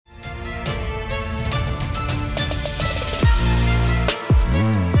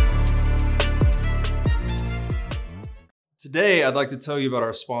Today, I'd like to tell you about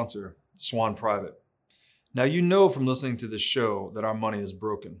our sponsor, Swan Private. Now, you know from listening to this show that our money is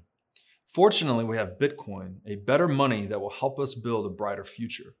broken. Fortunately, we have Bitcoin, a better money that will help us build a brighter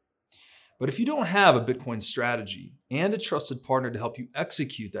future. But if you don't have a Bitcoin strategy and a trusted partner to help you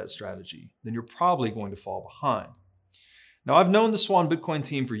execute that strategy, then you're probably going to fall behind. Now, I've known the Swan Bitcoin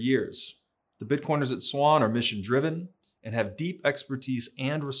team for years. The Bitcoiners at Swan are mission driven and have deep expertise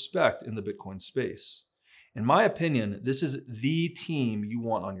and respect in the Bitcoin space. In my opinion, this is the team you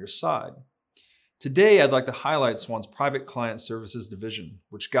want on your side. Today, I'd like to highlight Swan's Private Client Services division,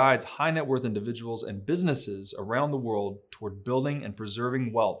 which guides high net worth individuals and businesses around the world toward building and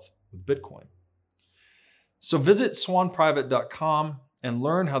preserving wealth with Bitcoin. So visit swanprivate.com and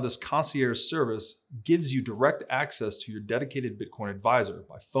learn how this concierge service gives you direct access to your dedicated Bitcoin advisor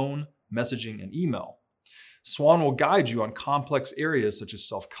by phone, messaging, and email. Swan will guide you on complex areas such as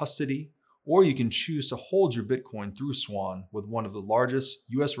self-custody, or you can choose to hold your Bitcoin through Swan with one of the largest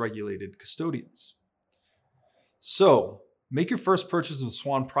US regulated custodians. So, make your first purchase with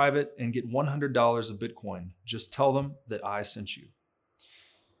Swan Private and get $100 of Bitcoin. Just tell them that I sent you.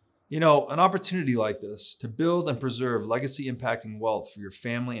 You know, an opportunity like this to build and preserve legacy impacting wealth for your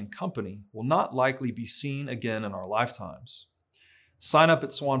family and company will not likely be seen again in our lifetimes. Sign up at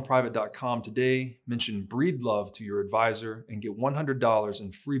swanprivate.com today, mention Breed Love to your advisor, and get $100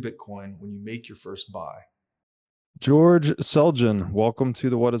 in free Bitcoin when you make your first buy. George Selgin, welcome to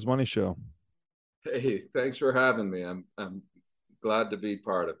the What is Money show. Hey, thanks for having me. I'm glad to be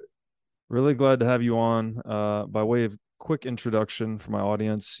part of it. Really glad to have you on. By way of quick introduction for my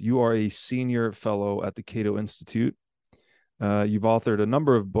audience, you are a senior fellow at the Cato Institute. You've authored a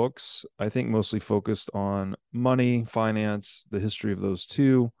number of books, I think mostly focused on money, finance, the history of those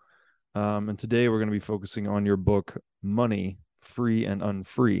two. And today we're going to be focusing on your book, Money, Free and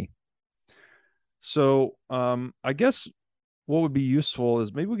Unfree. So I guess what would be useful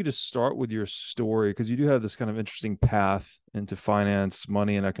is maybe we could just start with your story, because you do have this kind of interesting path into finance,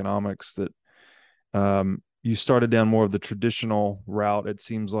 money, and economics that you started down more of the traditional route, it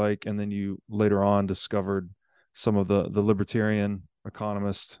seems like, and then you later on discovered some of the libertarian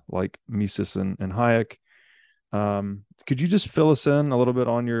economists like Mises and Hayek. Could you just fill us in a little bit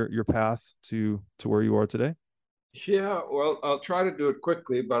on your path to where you are today? Yeah, well, I'll try to do it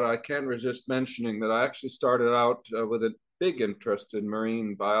quickly, but I can't resist mentioning that I actually started out with a big interest in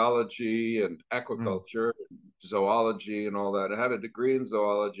marine biology and aquaculture, zoology, and all that. I had a degree in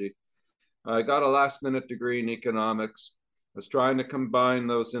zoology. I got a last-minute degree in economics. I was trying to combine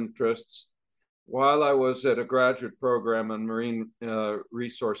those interests. While I was at a graduate program on marine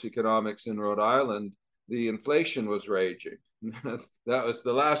resource economics in Rhode Island, the inflation was raging. That was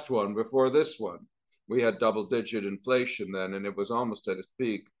the last one before this one. We had double-digit inflation then, and it was almost at its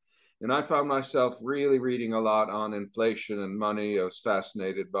peak. And I found myself really reading a lot on inflation and money. I was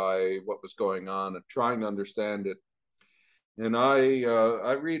fascinated by what was going on and trying to understand it. And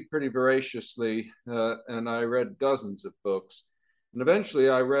I read pretty voraciously, and I read dozens of books. And eventually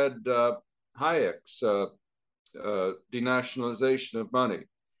I read Hayek's Denationalization of Money.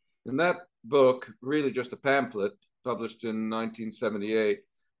 And that book, really just a pamphlet published in 1978,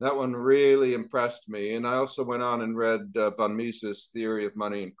 that one really impressed me. And I also went on and read von Mises' Theory of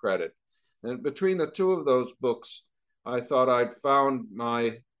Money and Credit. And between the two of those books, I thought I'd found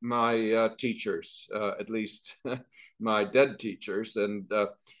my teachers, at least my dead teachers, and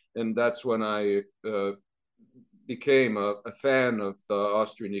that's when I became a fan of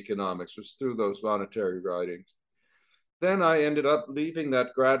Austrian economics, was through those monetary writings. Then I ended up leaving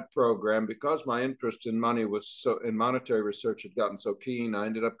that grad program because my interest in money was in monetary research had gotten so keen. I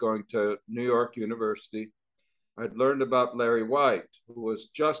ended up going to New York University. I'd learned about Larry White, who was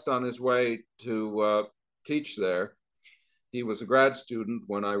just on his way to teach there. He was a grad student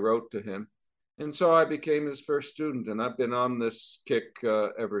when I wrote to him. And so I became his first student. And I've been on this kick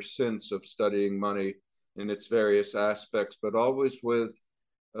ever since of studying money in its various aspects, but always with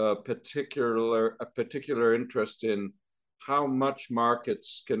a particular interest in how much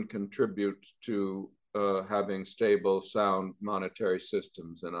markets can contribute to having stable, sound monetary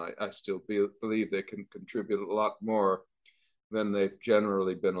systems. And I still believe they can contribute a lot more than they've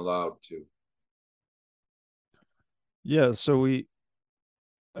generally been allowed to. Yeah, so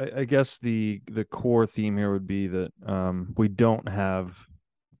I guess the core theme here would be that we don't have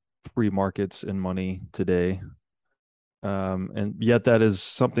free markets in money today, and yet that is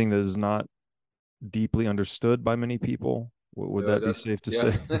something that is not deeply understood by many people. Would that be safe to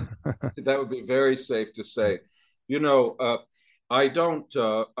say? That would be very safe to say. You know, I don't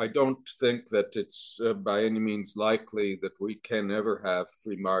think that it's by any means likely that we can ever have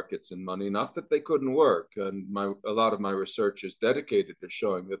free markets and money. Not that they couldn't work, and a lot of my research is dedicated to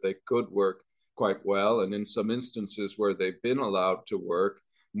showing that they could work quite well, and in some instances where they've been allowed to work,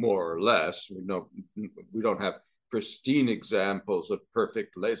 more or less, we don't have pristine examples of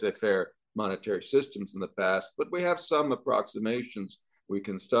perfect laissez-faire monetary systems in the past, but we have some approximations we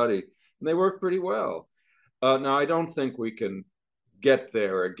can study, and they work pretty well. Now, I don't think we can get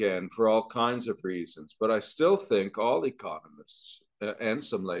there again for all kinds of reasons. But I still think all economists and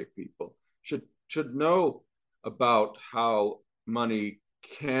some lay people should know about how money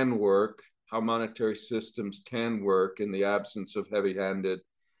can work, how monetary systems can work in the absence of heavy-handed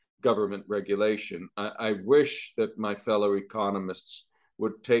government regulation. I wish that my fellow economists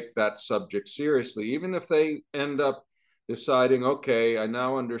would take that subject seriously, even if they end up deciding, okay, I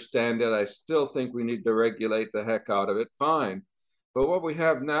now understand it. I still think we need to regulate the heck out of it. Fine. But what we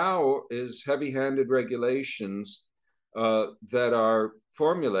have now is heavy-handed regulations that are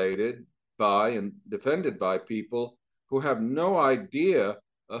formulated by and defended by people who have no idea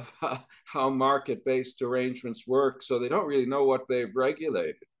of how market-based arrangements work, so they don't really know what they've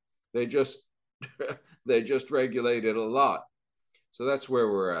regulated. They just they just regulate it a lot. So that's where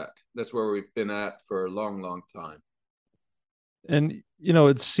we're at. That's where we've been at for a long, long time. And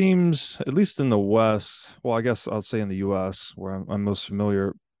it seems, at least in the West, well, I guess I'll say in the US, where I'm most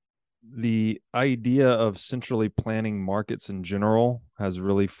familiar, the idea of centrally planning markets in general has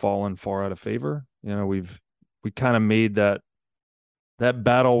really fallen far out of favor. We kind of made that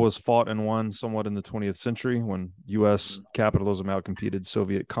battle was fought and won somewhat in the 20th century when US capitalism outcompeted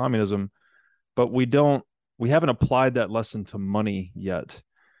Soviet communism, but we haven't applied that lesson to money yet.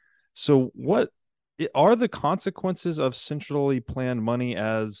 So what are the consequences of centrally planned money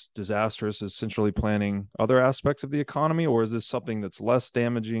as disastrous as centrally planning other aspects of the economy, or is this something that's less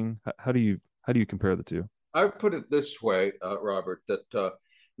damaging? How do you compare the two? I put it this way, Robert, that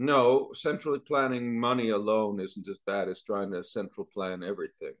no, centrally planning money alone isn't as bad as trying to central plan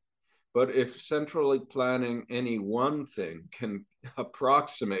everything. But if centrally planning any one thing can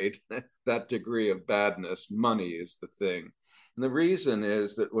approximate that degree of badness, money is the thing. And the reason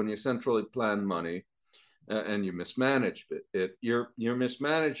is that when you centrally plan money, and you mismanage it, you're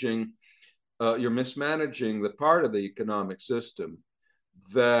mismanaging the part of the economic system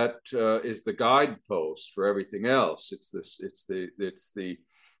that is the guidepost for everything else. It's the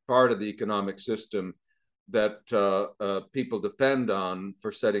part of the economic system that people depend on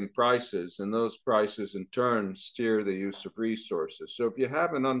for setting prices, and those prices in turn steer the use of resources. So if you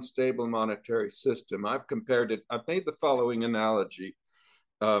have an unstable monetary system, I've made the following analogy.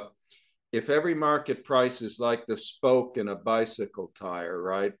 If every market price is like the spoke in a bicycle tire,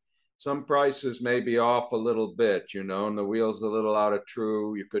 right? Some prices may be off a little bit, and the wheel's a little out of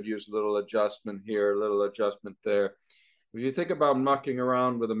true. You could use a little adjustment here, a little adjustment there. If you think about mucking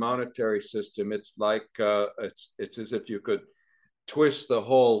around with a monetary system, it's like it's as if you could twist the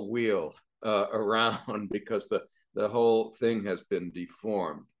whole wheel around because the whole thing has been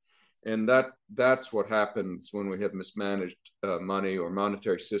deformed. And that's what happens when we have mismanaged money or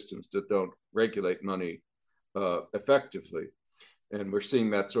monetary systems that don't regulate money effectively. And we're seeing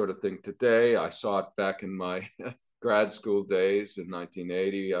that sort of thing today. I saw it back in my grad school days in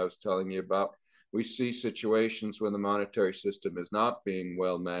 1980, I was telling you about. We see situations when the monetary system is not being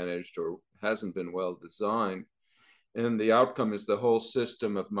well managed or hasn't been well designed. And the outcome is the whole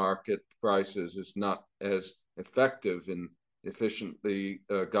system of market prices is not as effective in efficiently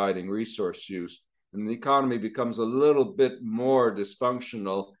guiding resource use. And the economy becomes a little bit more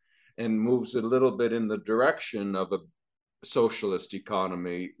dysfunctional and moves a little bit in the direction of a socialist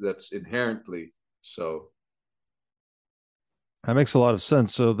economy that's inherently so. That makes a lot of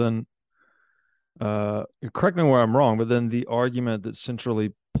sense. So then, correct me where I'm wrong, but then the argument that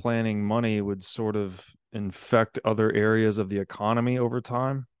centrally planning money would sort of infect other areas of the economy over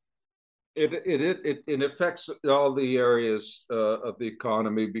time. It affects all the areas of the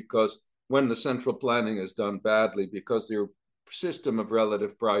economy, because when the central planning is done badly, because your system of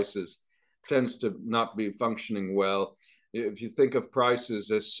relative prices tends to not be functioning well. If you think of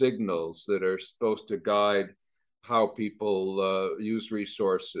prices as signals that are supposed to guide how people use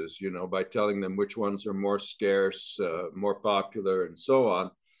resources, by telling them which ones are more scarce, more popular, and so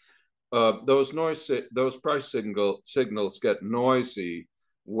on, those price signals get noisy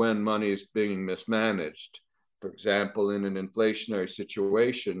when money is being mismanaged. For example, in an inflationary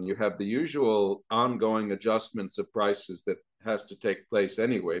situation, you have the usual ongoing adjustments of prices that has to take place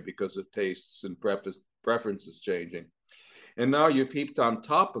anyway because of tastes and preferences changing. And now you've heaped on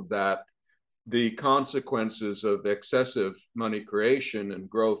top of that the consequences of excessive money creation and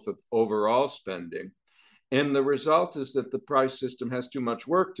growth of overall spending. And the result is that the price system has too much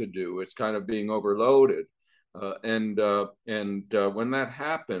work to do. It's kind of being overloaded. And when that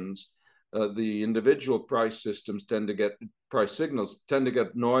happens, the individual price systems price signals tend to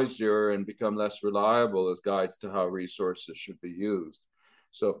get noisier and become less reliable as guides to how resources should be used.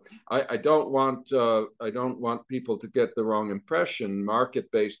 So I don't want people to get the wrong impression.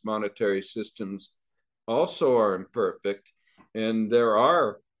 Market-based monetary systems also are imperfect, and there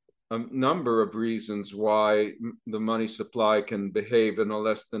are a number of reasons why the money supply can behave in a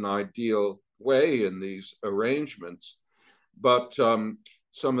less than ideal way in these arrangements. But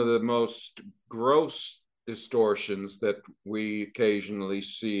some of the most gross distortions that we occasionally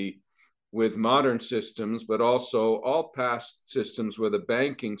see with modern systems, but also all past systems where the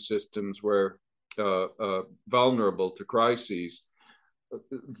banking systems were vulnerable to crises.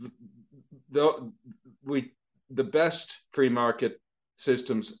 The best free market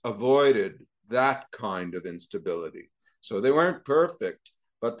systems avoided that kind of instability. So they weren't perfect,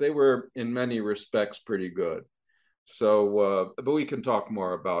 but they were in many respects pretty good. So, but we can talk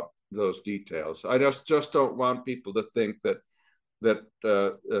more about those details. I just don't want people to think that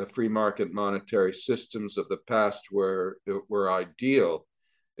free market monetary systems of the past were ideal.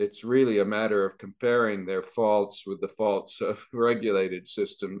 It's really a matter of comparing their faults with the faults of regulated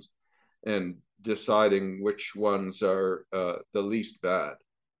systems and deciding which ones are the least bad.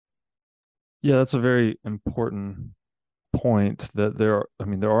 Yeah, that's a very important point, that there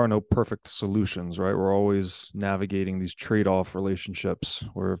are no perfect solutions, right? We're always navigating these trade-off relationships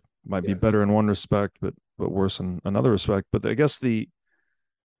where it might be better in one respect, but worse in another respect. But I guess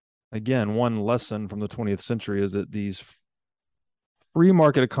again, one lesson from the 20th century is that these free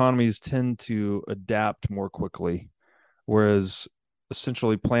market economies tend to adapt more quickly, whereas a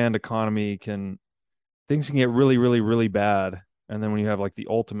centrally planned economy things can get really, really, really bad. And then when you have like the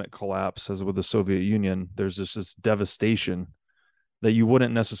ultimate collapse, as with the Soviet Union, there's just this devastation that you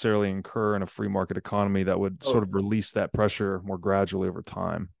wouldn't necessarily incur in a free market economy that would sort of release that pressure more gradually over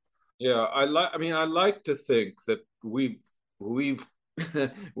time. Yeah, I like to think that we've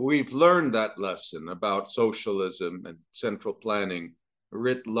we've learned that lesson about socialism and central planning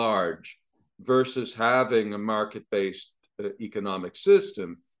writ large versus having a market-based economic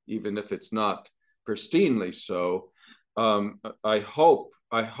system, even if it's not pristinely so. I hope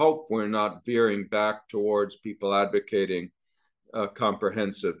we're not veering back towards people advocating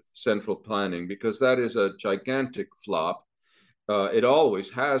comprehensive central planning, because that is a gigantic flop. It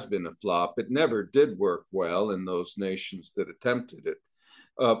always has been a flop. It never did work well in those nations that attempted it.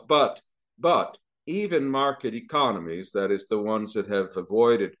 But even market economies, that is the ones that have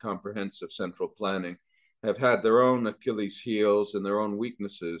avoided comprehensive central planning, have had their own Achilles heels and their own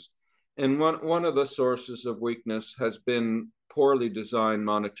weaknesses. And one of the sources of weakness has been poorly designed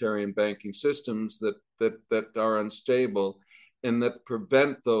monetary and banking systems that are unstable and that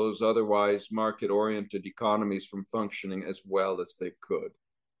prevent those otherwise market-oriented economies from functioning as well as they could.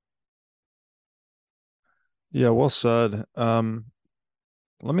 Yeah, well said.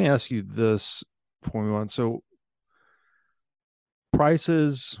 Let me ask you this before we move on. So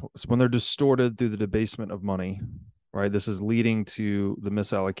prices, when they're distorted through the debasement of money, right? This is leading to the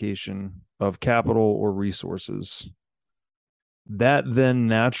misallocation of capital or resources. That then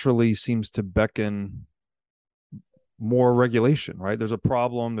naturally seems to beckon more regulation, right? There's a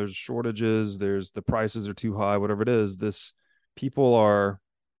problem, there's shortages, there's the prices are too high, whatever it is. People are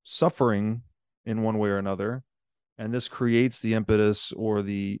suffering in one way or another, and this creates the impetus or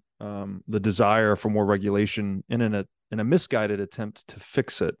the desire for more regulation in a misguided attempt to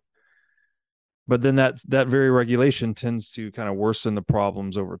fix it. But then that very regulation tends to kind of worsen the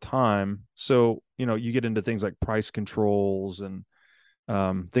problems over time. So you get into things like price controls and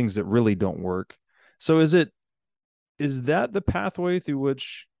things that really don't work. So is that the pathway through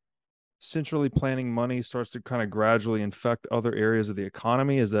which centrally planning money starts to kind of gradually infect other areas of the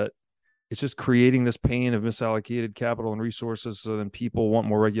economy? Is that it's just creating this pain of misallocated capital and resources, so then people want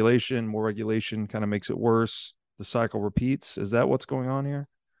more regulation kind of makes it worse, the cycle repeats? Is that what's going on here?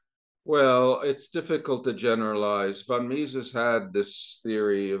 Well, it's difficult to generalize. Von Mises had this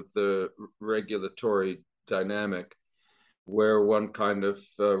theory of the regulatory dynamic, where one kind of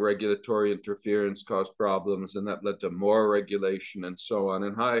regulatory interference caused problems, and that led to more regulation and so on.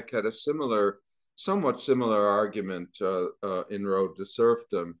 And Hayek had a somewhat similar argument in Road to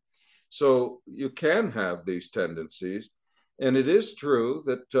Serfdom. So you can have these tendencies. And it is true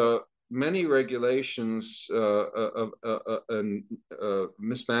that many regulations and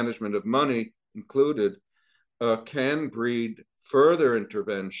mismanagement of money included can breed further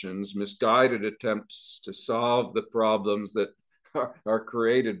interventions, misguided attempts to solve the problems that are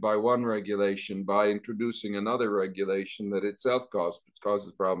created by one regulation by introducing another regulation that itself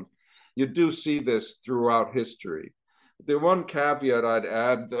causes problems. You do see this throughout history. The one caveat I'd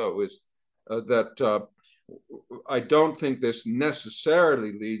add, though, is that I don't think this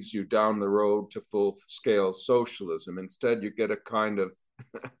necessarily leads you down the road to full-scale socialism. Instead, you get a kind of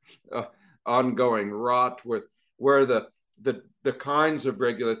ongoing rot where the kinds of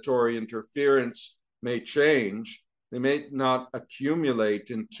regulatory interference may change. They may not accumulate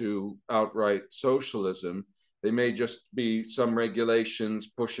into outright socialism. They may just be some regulations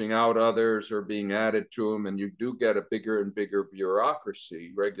pushing out others or being added to them, and you do get a bigger and bigger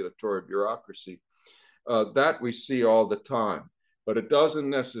bureaucracy, regulatory bureaucracy. That we see all the time, but it doesn't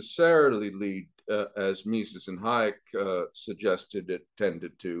necessarily lead, as Mises and Hayek suggested it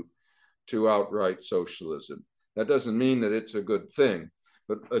tended to outright socialism. That doesn't mean that it's a good thing,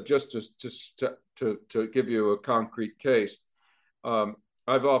 but just to give you a concrete case,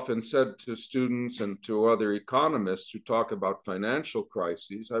 I've often said to students and to other economists who talk about financial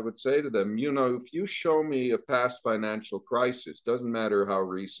crises, I would say to them, you know, if you show me a past financial crisis, doesn't matter how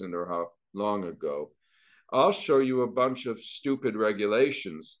recent or how long ago, I'll show you a bunch of stupid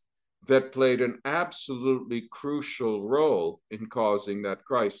regulations that played an absolutely crucial role in causing that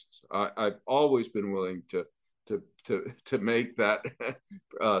crisis. I've always been willing to make that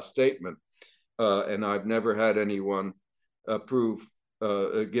statement, and I've never had anyone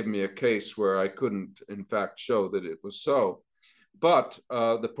give me a case where I couldn't, in fact, show that it was so. But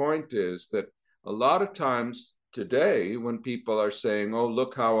the point is that a lot of times today, when people are saying, oh,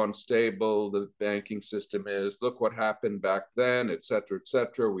 look how unstable the banking system is, look what happened back then, et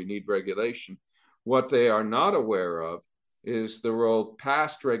cetera, we need regulation. What they are not aware of is the role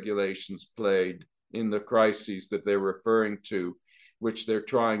past regulations played in the crises that they're referring to, which they're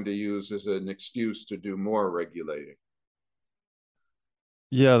trying to use as an excuse to do more regulating.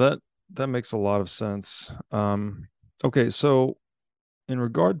 Yeah, that makes a lot of sense. Okay, so in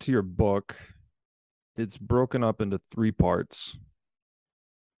regard to your book, it's broken up into three parts.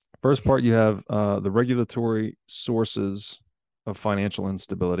 First part, you have the regulatory sources of financial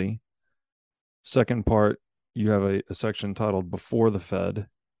instability. Second part, you have a section titled Before the Fed.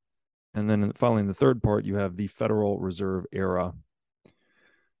 And then finally, in the third part, you have the Federal Reserve Era.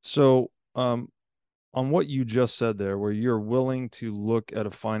 So, on what you just said there, where you're willing to look at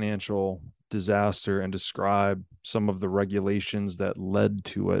a financial disaster and describe some of the regulations that led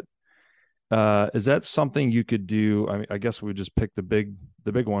to it, is that something you could do? I mean, I guess we just picked the big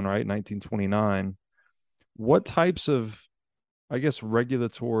one, right? 1929. What types of, I guess,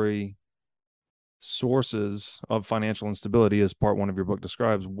 regulatory sources of financial instability, as part one of your book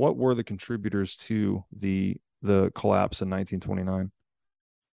describes, what were the contributors to the collapse in 1929?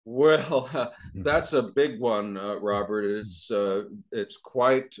 Well, that's a big one, Robert. It's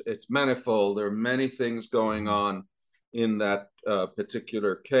manifold. There are many things going on in that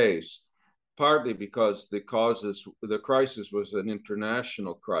particular case, partly because the crisis was an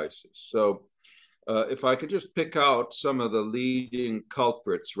international crisis. So if I could just pick out some of the leading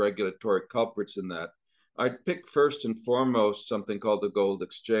culprits, regulatory culprits in that, I'd pick first and foremost something called the gold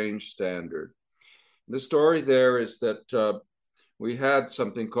exchange standard. The story there is that we had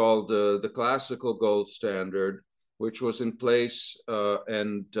something called the classical gold standard, which was in place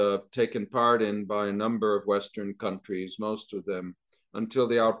and taken part in by a number of Western countries, most of them, until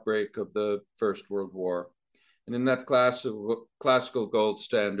the outbreak of the First World War. And in that classical gold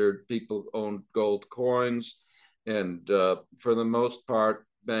standard, people owned gold coins, and for the most part,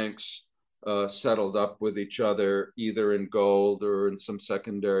 banks settled up with each other, either in gold or in some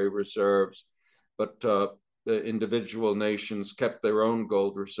secondary reserves. But the individual nations kept their own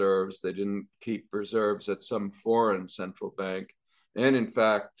gold reserves. They didn't keep reserves at some foreign central bank. And in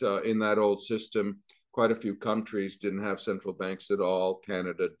fact, in that old system, quite a few countries didn't have central banks at all.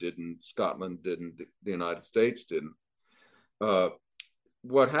 Canada didn't, Scotland didn't, the United States didn't.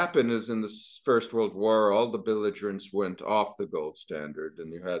 What happened is in the First World War, all the belligerents went off the gold standard,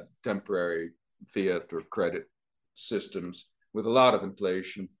 and you had temporary fiat or credit systems with a lot of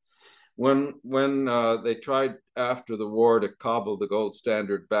inflation. When they tried after the war to cobble the gold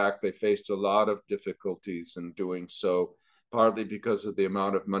standard back, they faced a lot of difficulties in doing so, partly because of the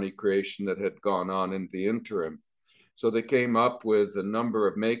amount of money creation that had gone on in the interim. So they came up with a number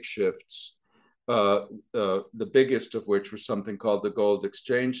of makeshifts, the biggest of which was something called the gold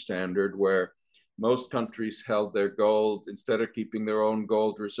exchange standard, where most countries held their gold, instead of keeping their own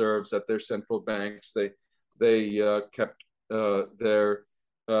gold reserves at their central banks, they kept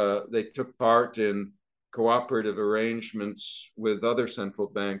they took part in cooperative arrangements with other central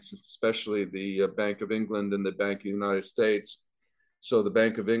banks, especially the Bank of England and the Bank of the United States. So the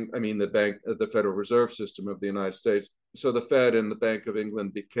the Federal Reserve System of the United States. So the Fed and the Bank of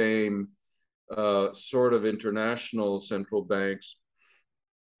England became sort of international central banks.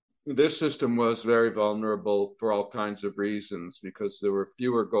 This system was very vulnerable for all kinds of reasons because there were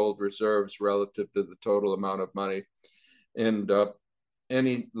fewer gold reserves relative to the total amount of money. And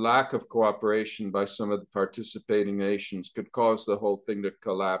any lack of cooperation by some of the participating nations could cause the whole thing to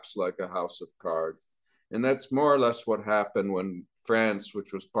collapse like a house of cards. And that's more or less what happened when France,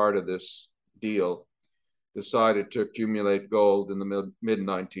 which was part of this deal, decided to accumulate gold in the mid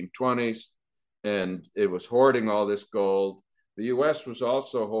 1920s. And it was hoarding all this gold. The US was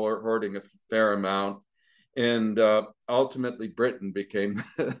also hoarding a fair amount. And ultimately, Britain became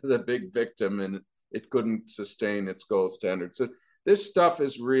the big victim, and it couldn't sustain its gold standard. So this stuff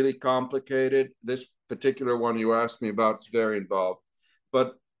is really complicated. This particular one you asked me about is very involved.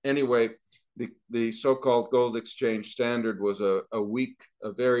 But anyway, the so-called gold exchange standard was a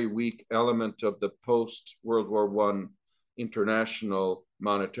very weak element of the post-World War I international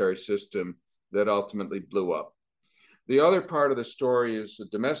monetary system that ultimately blew up. The other part of the story is the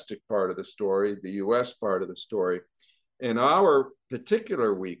domestic part of the story, the US part of the story. And our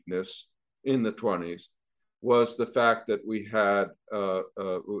particular weakness in the 20s was the fact that we had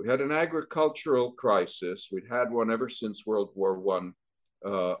an agricultural crisis. We'd had one ever since World War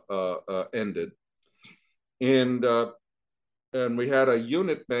I ended. And we had a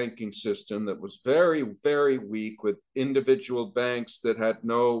unit banking system that was very, very weak with individual banks that had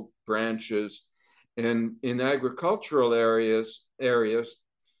no branches. And in agricultural areas, they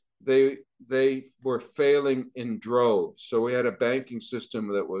were failing in droves. So we had a banking system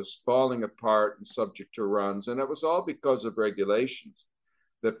that was falling apart and subject to runs. And it was all because of regulations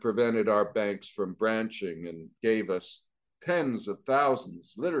that prevented our banks from branching and gave us tens of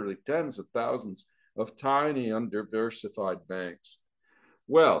thousands, literally tens of thousands of tiny, undiversified banks.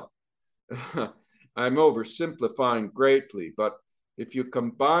 Well, I'm oversimplifying greatly, but if you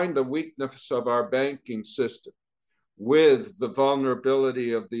combine the weakness of our banking system with the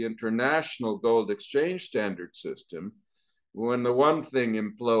vulnerability of the international gold exchange standard system, when the one thing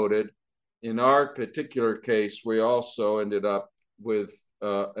imploded, in our particular case, we also ended up with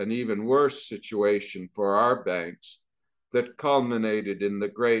an even worse situation for our banks that culminated in the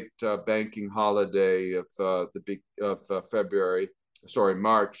great banking holiday of March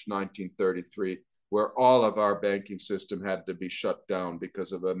 1933, where all of our banking system had to be shut down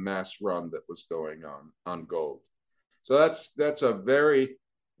because of a mass run that was going on gold. So that's a very,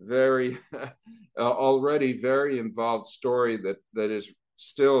 very already very involved story that is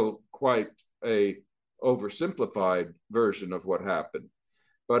still quite a oversimplified version of what happened,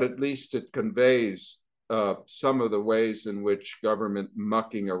 but at least it conveys some of the ways in which government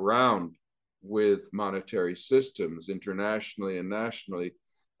mucking around with monetary systems internationally and nationally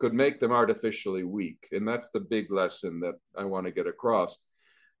could make them artificially weak. And that's the big lesson that I want to get across.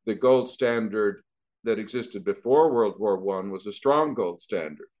 The gold standard that existed before World War I was a strong gold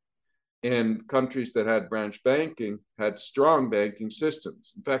standard. And countries that had branch banking had strong banking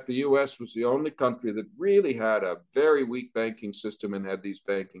systems. In fact, the US was the only country that really had a very weak banking system and had these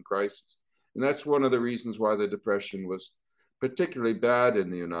banking crises. And that's one of the reasons why the Depression was particularly bad in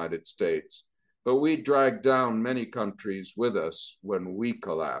the United States. But we dragged down many countries with us when we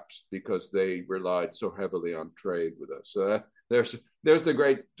collapsed because they relied so heavily on trade with us. So there's the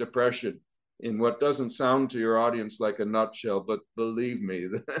Great Depression in what doesn't sound to your audience like a nutshell, but believe me,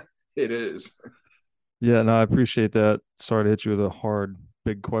 it is. Yeah, no, I appreciate that. Sorry to hit you with a hard,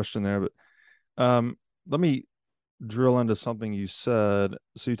 big question there, but let me drill into something you said.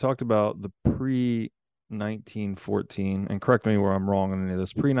 So you talked about the pre 1914, and correct me where I'm wrong on any of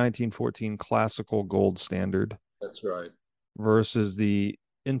this, pre 1914 classical gold standard. That's right. Versus the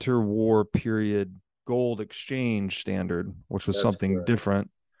interwar period gold exchange standard, which was something correct.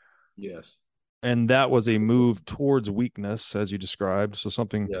 Different. Yes. And that was a move towards weakness, as you described. So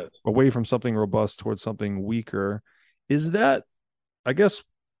something away from something robust towards something weaker. Is that, I guess,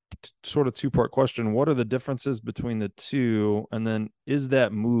 sort of two-part question. What are the differences between the two? And then is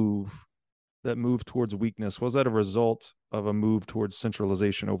that move towards weakness, was that a result of a move towards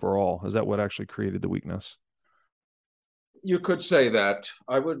centralization overall? Is that what actually created the weakness? You could say that.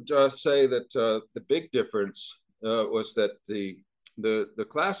 I would say that the big difference was that the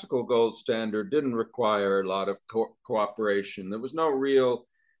classical gold standard didn't require a lot of cooperation. There was no real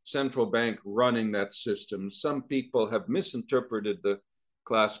central bank running that system. Some people have misinterpreted the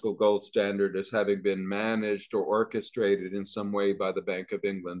classical gold standard as having been managed or orchestrated in some way by the Bank of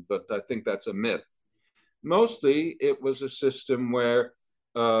England, but I think that's a myth. mostly it was a system where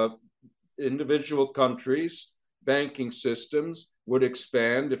individual countries' banking systems would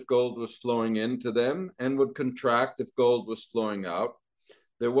expand if gold was flowing into them and would contract if gold was flowing out.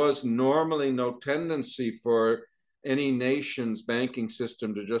 There was normally no tendency for any nation's banking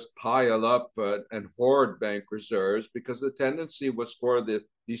system to just pile up and hoard bank reserves, because the tendency was for the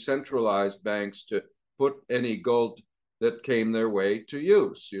decentralized banks to put any gold that came their way to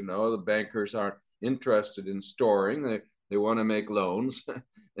use. You know, the bankers aren't interested in storing, they want to make loans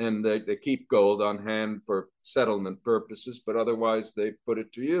and they keep gold on hand for settlement purposes, but otherwise they put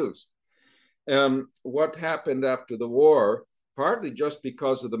it to use. What happened after the war, partly just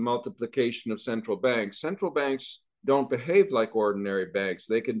because of the multiplication of central banks don't behave like ordinary banks.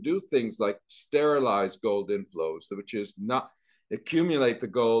 They can do things like sterilize gold inflows, which is not accumulate the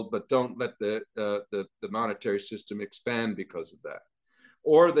gold, but don't let the monetary system expand because of that.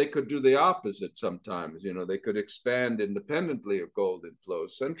 Or they could do the opposite sometimes. You know, they could expand independently of gold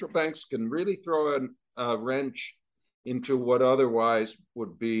inflows. Central banks can really throw a wrench into what otherwise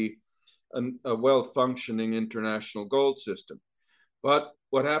would be a well-functioning international gold system. But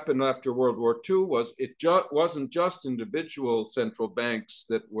what happened after World War II was it wasn't just individual central banks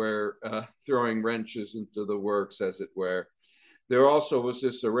that were throwing wrenches into the works, as it were. There also was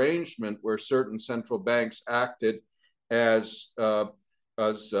this arrangement where certain central banks acted as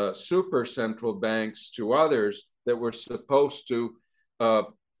super central banks to others that were supposed to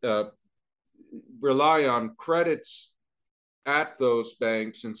rely on credits at those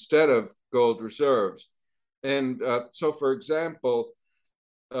banks instead of gold reserves. And so, for example,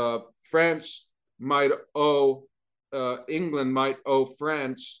 France might owe, England might owe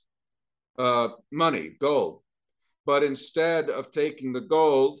France money, gold. But instead of taking the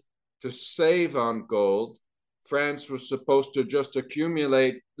gold to save on gold, France was supposed to just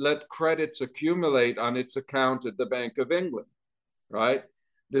let credits accumulate on its account at the Bank of England, right?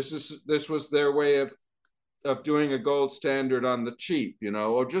 This was their way of doing a gold standard on the cheap, you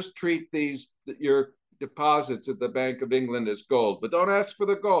know, or just treat your deposits at the Bank of England as gold, but don't ask for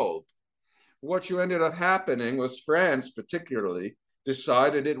the gold. What you ended up happening was France, particularly,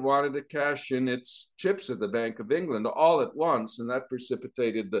 decided it wanted to cash in its chips at the Bank of England all at once, and that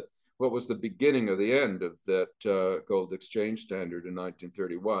precipitated what was the beginning of the end of that gold exchange standard in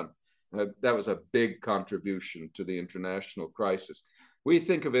 1931. That was a big contribution to the international crisis. We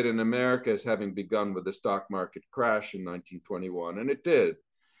think of it in America as having begun with the stock market crash in 1921, and it did.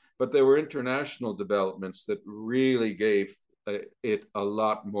 But there were international developments that really gave it a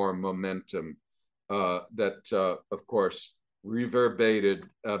lot more momentum that, of course, reverberated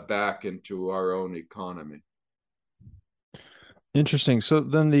back into our own economy. Interesting. So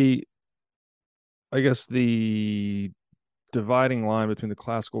then I guess the dividing line between the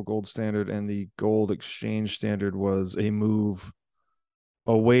classical gold standard and the gold exchange standard was a move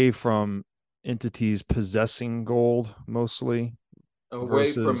away from entities possessing gold mostly,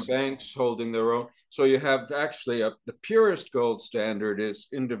 away from banks holding their own. So you have actually the purest gold standard is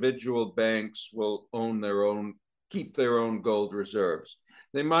individual banks will keep their own gold reserves.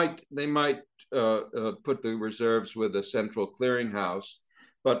 They might put the reserves with a central clearinghouse,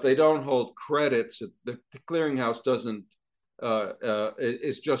 but they don't hold credits. The clearinghouse doesn't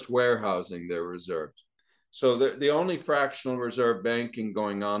is just warehousing their reserves. So the only fractional reserve banking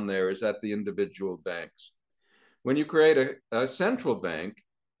going on there is at the individual banks. When you create a central bank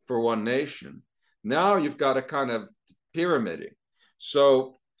for one nation, now you've got a kind of pyramiding.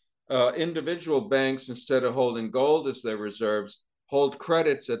 So individual banks, instead of holding gold as their reserves, hold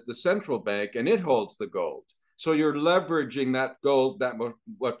credits at the central bank, and it holds the gold. So you're leveraging that gold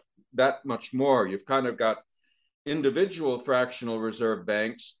that much more. You've kind of got individual fractional reserve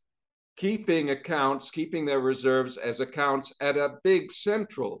banks keeping their reserves as accounts at a big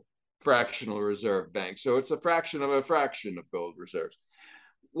central fractional reserve bank. So it's a fraction of gold reserves.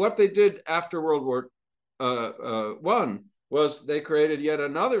 What they did after World War I was they created yet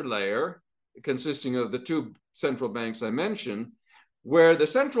another layer consisting of the two central banks I mentioned, where the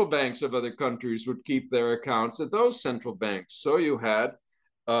central banks of other countries would keep their accounts at those central banks. So you had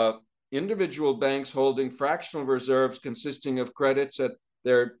individual banks holding fractional reserves consisting of credits at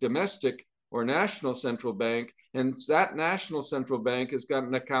their domestic or national central bank, and that national central bank has got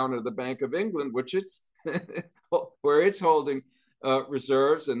an account of the Bank of England, which it's where it's holding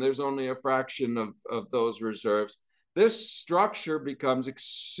reserves, and there's only a fraction of those reserves. This structure becomes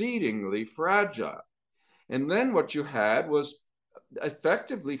exceedingly fragile. And then what you had was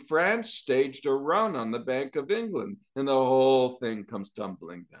effectively France staged a run on the Bank of England, and the whole thing comes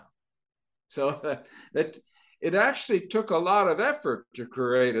tumbling down. So it actually took a lot of effort to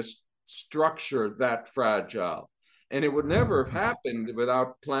create a structure that fragile. And it would never have happened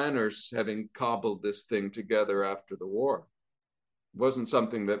without planners having cobbled this thing together after the war. It wasn't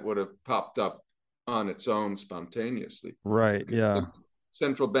something that would have popped up on its own spontaneously. Right. Yeah. The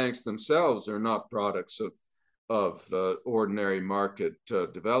central banks themselves are not products of ordinary market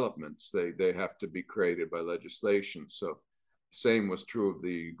developments. They have to be created by legislation. So the same was true of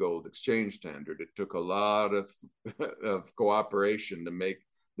the gold exchange standard. It took a lot of cooperation to make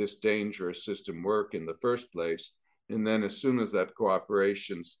this dangerous system work in the first place. And then as soon as that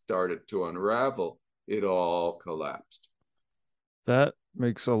cooperation started to unravel, it all collapsed. That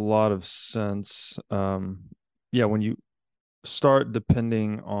makes a lot of sense. Yeah, when you start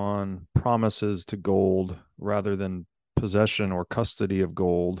depending on promises to gold rather than possession or custody of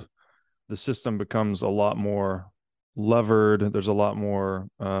gold, the system becomes a lot more levered. There's a lot more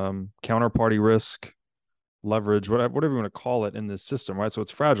counterparty risk, leverage, whatever you want to call it in this system, right? So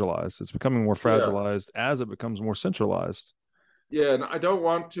it's fragilized. It's becoming more fragilized as it becomes more centralized. Yeah, and I don't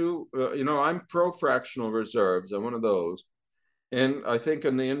want to, I'm pro fractional reserves. I'm one of those. And I think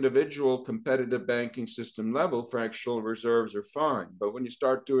on the individual competitive banking system level, fractional reserves are fine. But when you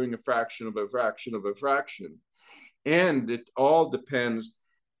start doing a fraction of a fraction of a fraction, and it all depends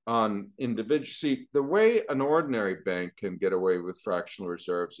on individual. See, the way an ordinary bank can get away with fractional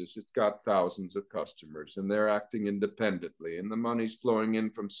reserves is it's got thousands of customers and they're acting independently. And the money's flowing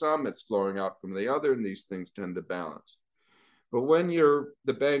in from some, it's flowing out from the other, and these things tend to balance. But when you're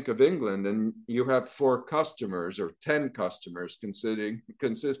the Bank of England and you have 4 customers or 10 customers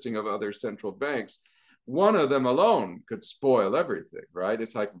consisting of other central banks, one of them alone could spoil everything, right?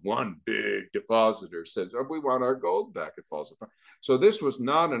 It's like one big depositor says, oh, we want our gold back, it falls apart. So this was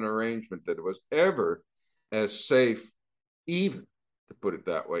not an arrangement that was ever as safe, even, to put it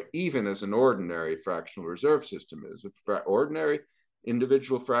that way, even as an ordinary fractional reserve system is. Ordinary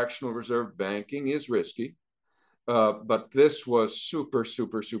individual fractional reserve banking is risky. But this was super,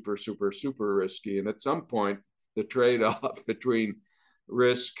 super, super, super, super risky. And at some point, the trade-off between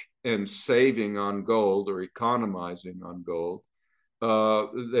risk and saving on gold or economizing on gold,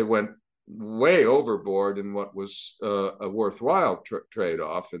 they went way overboard in what was a worthwhile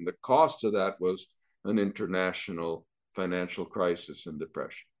trade-off. And the cost of that was an international financial crisis and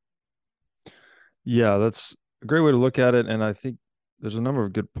depression. Yeah, that's a great way to look at it. And I think there's a number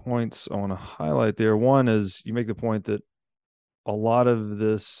of good points I want to highlight there. One is you make the point that a lot of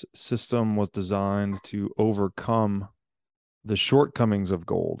this system was designed to overcome the shortcomings of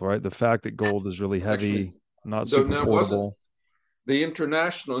gold, right? The fact that gold is really heavy, actually, not super portable. The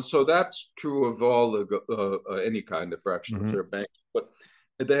international, so that's true of all the any kind of fractional reserve bank, but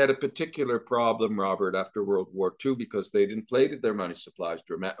they had a particular problem, Robert, after World War II, because they'd inflated their money supplies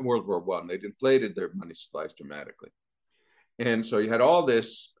dramatically. World War I, they'd inflated their money supplies dramatically. And so you had all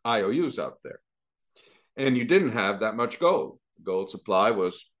this IOUs out there. And you didn't have that much gold. Gold supply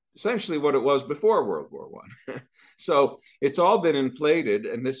was essentially what it was before World War I. So it's all been inflated,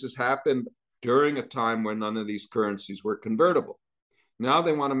 and this has happened during a time when none of these currencies were convertible. Now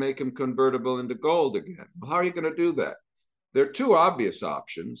they want to make them convertible into gold again. Well, how are you going to do that? There are 2 obvious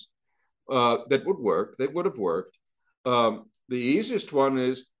options that would work, that would have worked. The easiest one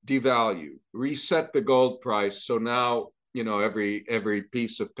is devalue, reset the gold price. So now, every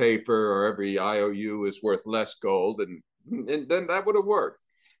piece of paper or every IOU is worth less gold, and then that would have worked.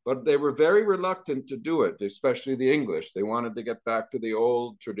 But they were very reluctant to do it, especially the English. They wanted to get back to the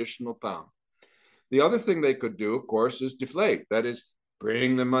old traditional pound. The other thing they could do, of course, is deflate. That is,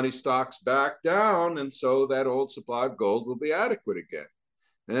 bring the money stocks back down, and so that old supply of gold will be adequate again.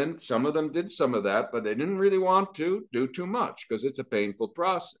 And some of them did some of that, but they didn't really want to do too much because it's a painful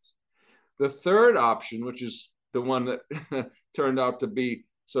process. The third option, which is the one that turned out to be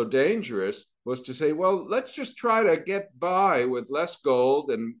so dangerous, was to say, well, let's just try to get by with less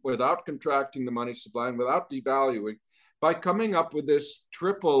gold and without contracting the money supply and without devaluing by coming up with this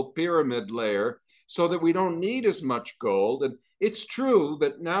triple pyramid layer so that we don't need as much gold. And it's true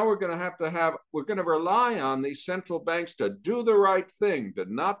that now we're going to rely on these central banks to do the right thing, to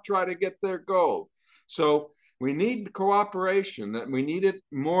not try to get their gold. So we need cooperation, and we need it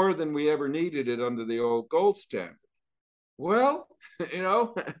more than we ever needed it under the old gold standard. Well,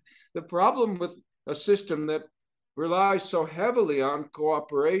 the problem with a system that relies so heavily on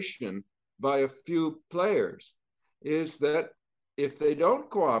cooperation by a few players is that if they don't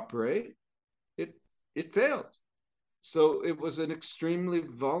cooperate, it fails. So it was an extremely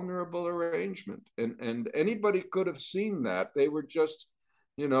vulnerable arrangement, and anybody could have seen that. They were just,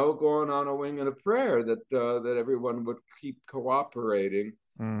 going on a wing and a prayer that everyone would keep cooperating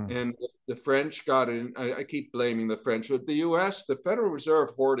And the French got in. I keep blaming the French, but the US, the Federal Reserve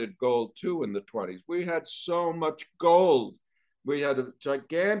hoarded gold too in the 20s. We had so much gold. We had a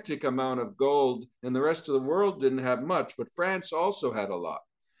gigantic amount of gold, and the rest of the world didn't have much, but France also had a lot.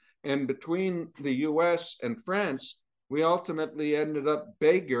 And between the US and France, we ultimately ended up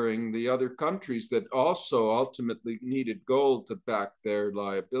beggaring the other countries that also ultimately needed gold to back their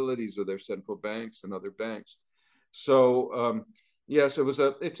liabilities of their central banks and other banks. So yes,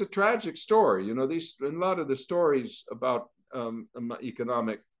 it's a tragic story. You know, a lot of the stories about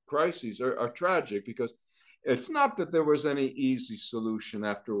economic crises are tragic because it's not that there was any easy solution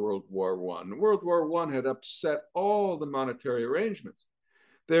after World War I. World War I had upset all the monetary arrangements.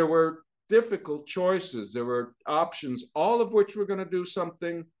 There were difficult choices. There were options, all of which were going to do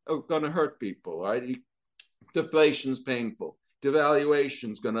something, going to hurt people, right? Deflation's painful.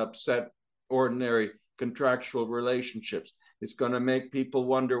 Devaluation's going to upset ordinary contractual relationships. It's going to make people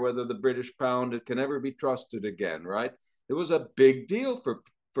wonder whether the British pound can ever be trusted again, right? It was a big deal for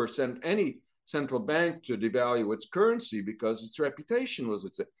any central bank to devalue its currency because its reputation was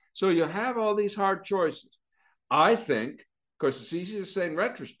at stake. So you have all these hard choices. I think, of course, it's easy to say in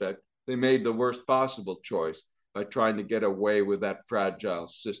retrospect, they made the worst possible choice by trying to get away with that fragile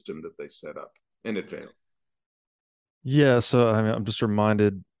system that they set up, and it failed. Yeah, so I mean, I'm just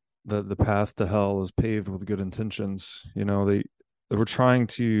reminded that the path to hell is paved with good intentions. You know, they were trying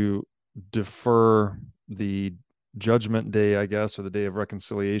to defer the judgment day, I guess, or the day of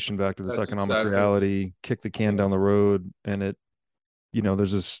reconciliation back to this That's economic exactly reality, kick the can down the road. And it, you know,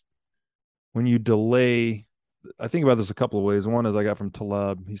 there's this, when you delay, I think about this a couple of ways. One is I got from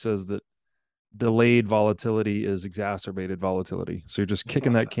Taleb. He says that delayed volatility is exacerbated volatility. So you're just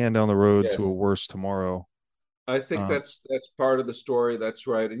kicking that can down the road Yeah. to a worse tomorrow. I think that's part of the story. That's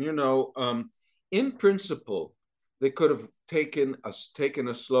right. And you know, in principle, they could have taken a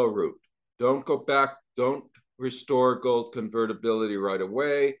slow route. Don't go back. Don't restore gold convertibility right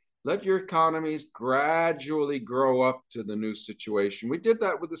away. Let your economies gradually grow up to the new situation. We did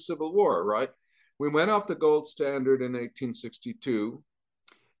that with the Civil War, right? We went off the gold standard in 1862,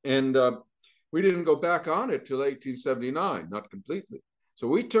 and we didn't go back on it till 1879, not completely. So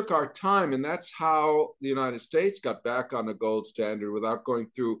we took our time, and that's how the United States got back on the gold standard without going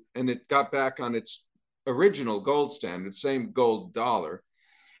through, and it got back on its original gold standard, same gold dollar,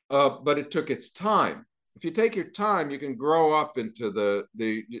 but it took its time. If you take your time, you can grow up into the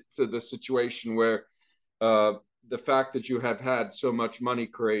situation where the fact that you have had so much money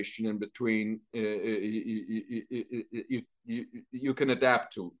creation in between, you can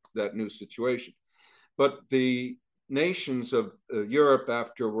adapt to that new situation. But the nations of Europe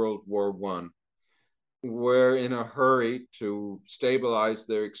after World War I were in a hurry to stabilize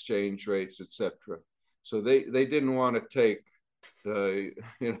their exchange rates, etc. So they didn't want to take,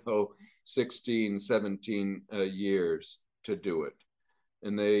 16, 17 years to do it.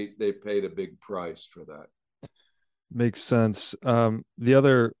 And they paid a big price for that. Makes sense. The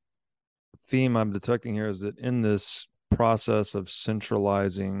other theme I'm detecting here is that in this process of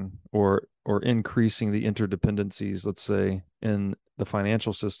centralizing or increasing the interdependencies, let's say in the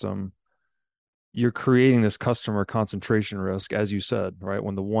financial system, you're creating this customer concentration risk, as you said, right?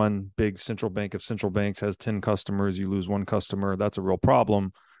 When the one big central bank of central banks has 10 customers, you lose one customer, that's a real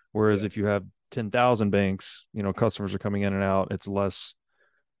problem. Whereas if you have 10,000 banks, customers are coming in and out, it's less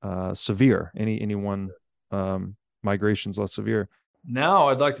severe. Any one migration's less severe. Now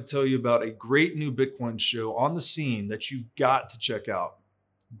I'd like to tell you about a great new Bitcoin show on the scene that you've got to check out.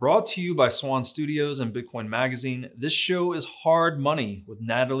 Brought to you by Swan Studios and Bitcoin Magazine, this show is Hard Money with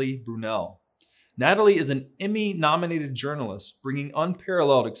Natalie Brunell. Natalie is an Emmy-nominated journalist bringing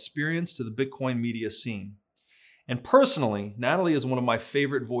unparalleled experience to the Bitcoin media scene. And personally, Natalie is one of my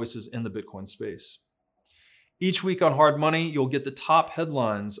favorite voices in the Bitcoin space. Each week on Hard Money, you'll get the top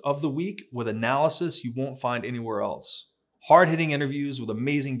headlines of the week with analysis you won't find anywhere else. Hard-hitting interviews with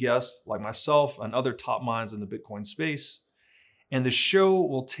amazing guests like myself and other top minds in the Bitcoin space. And the show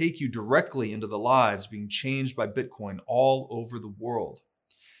will take you directly into the lives being changed by Bitcoin all over the world.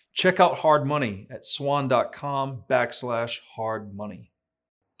 Check out Hard Money at swan.com/hardmoney.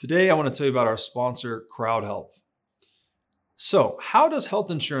 Today, I want to tell you about our sponsor, Crowd Health. So, how does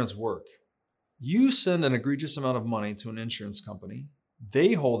health insurance work? You send an egregious amount of money to an insurance company.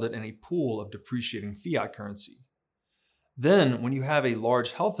 They hold it in a pool of depreciating fiat currency. Then, when you have a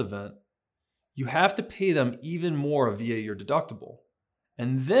large health event, you have to pay them even more via your deductible.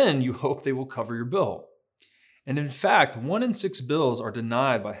 And then you hope they will cover your bill. And in fact, 1 in 6 bills are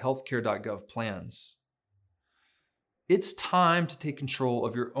denied by healthcare.gov plans. It's time to take control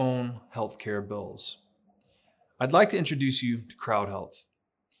of your own healthcare bills. I'd like to introduce you to Crowd Health.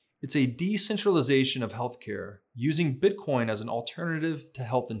 It's a decentralization of healthcare using Bitcoin as an alternative to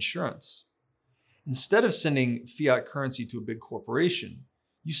health insurance. Instead of sending fiat currency to a big corporation,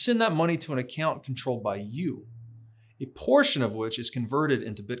 you send that money to an account controlled by you, a portion of which is converted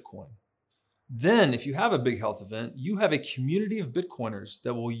into Bitcoin. Then, if you have a big health event, you have a community of Bitcoiners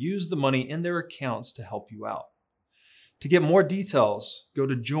that will use the money in their accounts to help you out. To get more details, go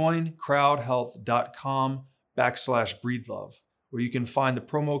to joincrowdhealth.com/breedlove, where you can find the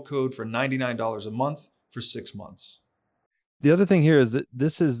promo code for $99 a month for 6 months. The other thing here is that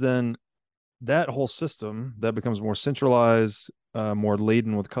this is then that whole system that becomes more centralized, more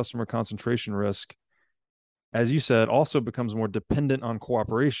laden with customer concentration risk, as you said, also becomes more dependent on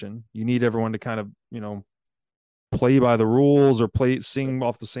cooperation. You need everyone to kind of, play by the rules or sing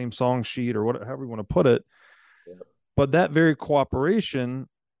off the same song sheet or however you want to put it. Yeah. But that very cooperation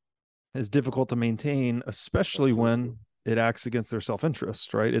is difficult to maintain, especially when it acts against their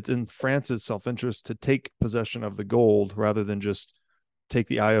self-interest, right? It's in France's self-interest to take possession of the gold rather than just take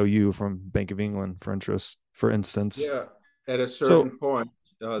the IOU from Bank of England for instance. Yeah, at a certain point.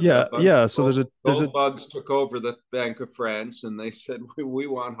 So Gold bugs took over the Bank of France, and they said, "We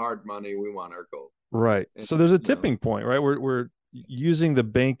want hard money. We want our gold." Right. And, so there's a tipping point, right? We're using the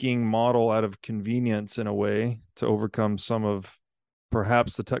banking model out of convenience in a way to overcome some of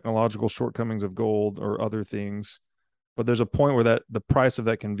perhaps the technological shortcomings of gold or other things. But there's a point where the price of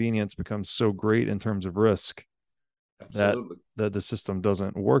that convenience becomes so great in terms of risk that the system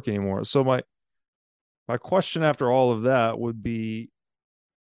doesn't work anymore. So my question after all of that would be,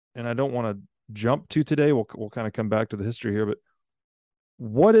 and I don't want to jump to today, we'll kind of come back to the history here, but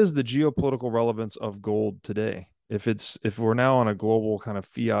what is the geopolitical relevance of gold today? If we're now on a global kind of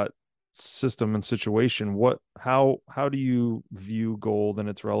fiat system and situation, how do you view gold and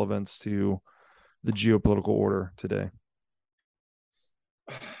its relevance to the geopolitical order today?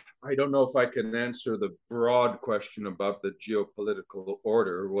 I don't know if I can answer the broad question about the geopolitical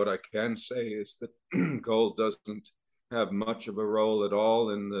order. What I can say is that gold doesn't have much of a role at all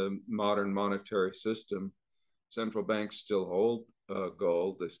in the modern monetary system. Central banks still hold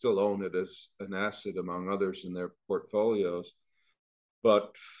gold. They still own it as an asset, among others, in their portfolios.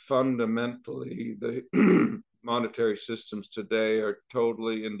 But fundamentally, the monetary systems today are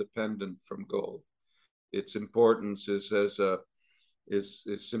totally independent from gold. Its importance is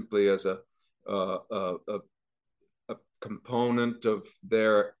simply as a component of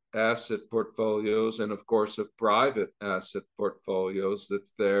their asset portfolios, and of course of private asset portfolios,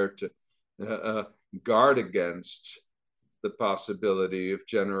 that's there to guard against the possibility of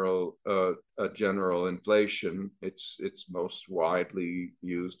general inflation. It's most widely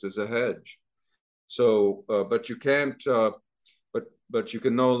used as a hedge. So, but you can't, but you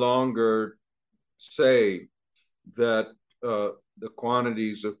can no longer say that the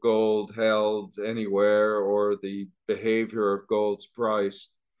quantities of gold held anywhere or the behavior of gold's price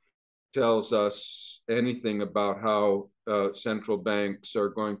tells us anything about how central banks are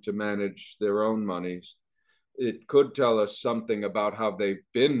going to manage their own monies. It could tell us something about how they've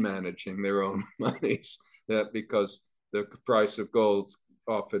been managing their own monies, that because the price of gold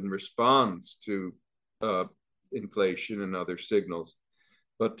often responds to inflation and other signals.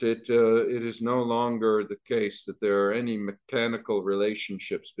 But it is no longer the case that there are any mechanical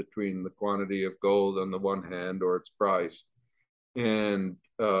relationships between the quantity of gold on the one hand, or its price, and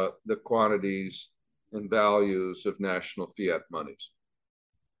the quantities and values of national fiat monies.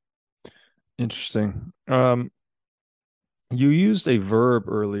 Interesting. You used a verb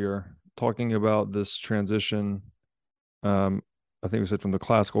earlier talking about this transition. I think we said from the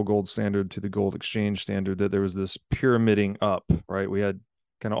classical gold standard to the gold exchange standard, that there was this pyramiding up, right? We had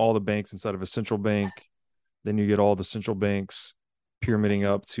kind of all the banks inside of a central bank. Then you get all the central banks pyramiding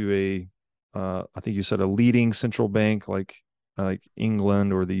up to I think you said a leading central bank like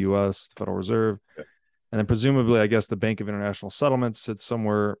England or the US, the Federal Reserve. Okay. And then presumably, I guess the Bank of International Settlements sits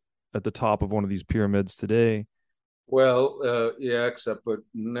somewhere at the top of one of these pyramids today. Well, yeah, except but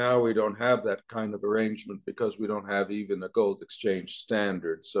now we don't have that kind of arrangement because we don't have even a gold exchange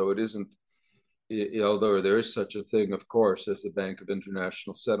standard. So it isn't, although there is such a thing, of course, as the Bank of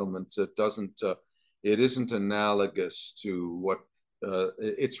International Settlements, it isn't analogous to what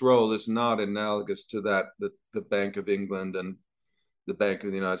its role is not analogous to that the Bank of England and the Bank of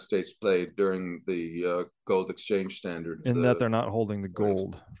the United States played during the gold exchange standard. In that they're not holding the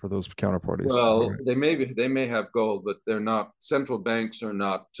gold for those counterparties. Well, they may have gold, but they're not. Central banks are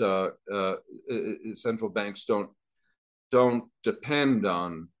not. Central banks don't depend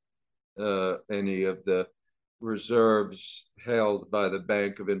on any of the reserves held by the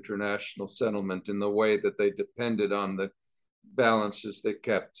Bank of International Settlement in the way that they depended on the balances they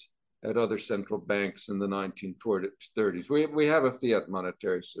kept at other central banks in the 1930s. We have a fiat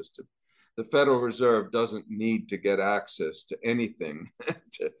monetary system. The Federal Reserve doesn't need to get access to anything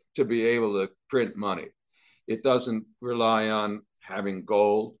to be able to print money. It doesn't rely on having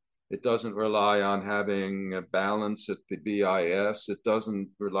gold. It doesn't rely on having a balance at the BIS. It doesn't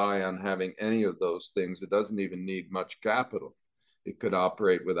rely on having any of those things. It doesn't even need much capital. It could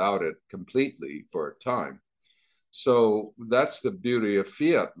operate without it completely for a time. So that's the beauty of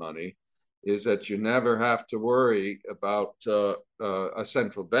fiat money, is that you never have to worry about, a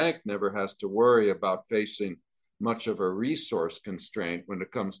central bank never has to worry about facing much of a resource constraint when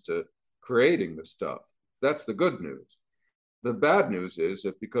it comes to creating the stuff. That's the good news. The bad news is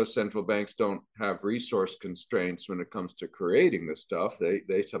that because central banks don't have resource constraints when it comes to creating the stuff,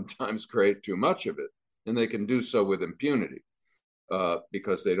 they sometimes create too much of it, and they can do so with impunity.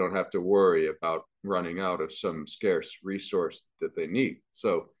 Because they don't have to worry about running out of some scarce resource that they need.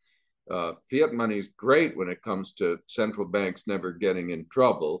 So fiat money is great when it comes to central banks never getting in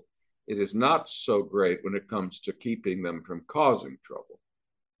trouble. It is not so great when it comes to keeping them from causing trouble.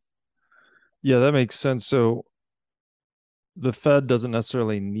 Yeah, that makes sense. So the Fed doesn't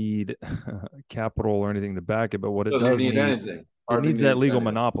necessarily need capital or anything to back it, but what it Doesn't does need need, anything. it Hardly needs that needs legal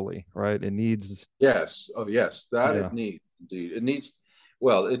anything. monopoly, right? It needs. Yes. Oh, yes. That Yeah. it needs. Indeed, it needs.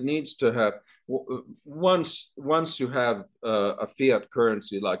 Well, it needs to have. Once you have a fiat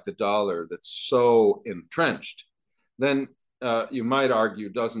currency like the dollar that's so entrenched, then you might argue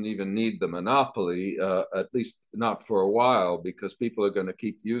doesn't even need the monopoly, at least not for a while, because people are going to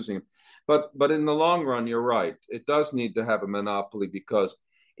keep using it. But in the long run, you're right. It does need to have a monopoly because,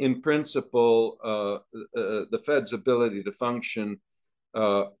 in principle, the Fed's ability to function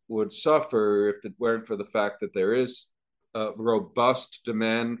would suffer if it weren't for the fact that there is a robust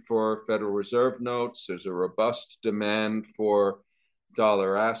demand for Federal Reserve notes. There's a robust demand for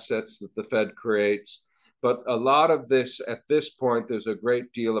dollar assets that the Fed creates. But a lot of this, at this point, there's a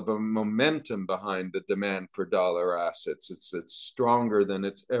great deal of a momentum behind the demand for dollar assets. It's stronger than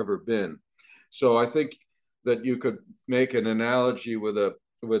it's ever been. So I think that you could make an analogy with a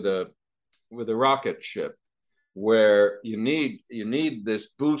rocket ship, where you need this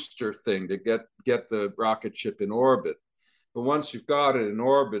booster thing to get the rocket ship in orbit. But once you've got it in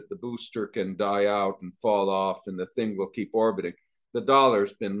orbit, the booster can die out and fall off, and the thing will keep orbiting. The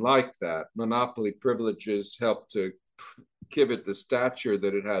dollar's been like that. Monopoly privileges help to give it the stature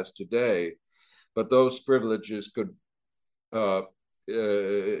that it has today, but those privileges could the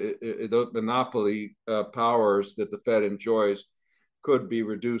monopoly powers that the Fed enjoys could be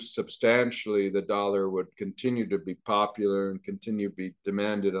reduced substantially. The dollar would continue to be popular and continue to be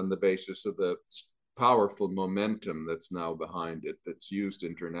demanded on the basis of the powerful momentum that's now behind it, that's used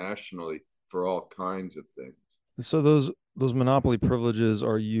internationally for all kinds of things. So those monopoly privileges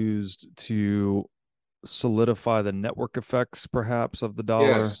are used to solidify the network effects, perhaps, of the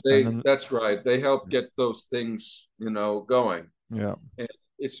dollar. Yes, And then, that's right. They help get those things, going. yeah. And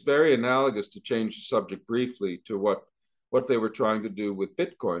it's very analogous, to change the subject briefly, to what they were trying to do with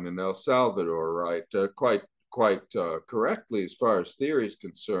Bitcoin in El Salvador, right? Quite correctly, as far as theory is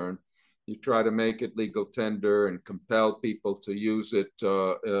concerned. You try to make it legal tender and compel people to use it,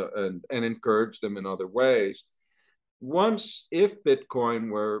 and encourage them in other ways. If Bitcoin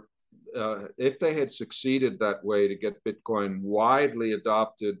were, if they had succeeded that way to get Bitcoin widely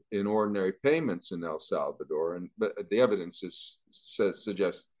adopted in ordinary payments in El Salvador, and the evidence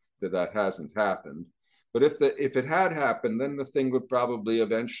suggests that hasn't happened. But if it had happened, then the thing would probably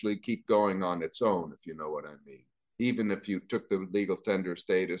eventually keep going on its own, if you know what I mean. Even if you took the legal tender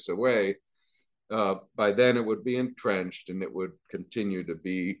status away, by then it would be entrenched and it would continue to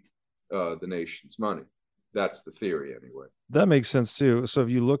be the nation's money. That's the theory, anyway. That makes sense too. So if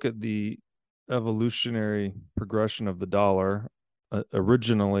you look at the evolutionary progression of the dollar,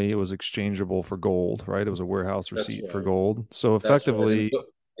 originally it was exchangeable for gold, right? It was a warehouse receipt for gold. So effectively,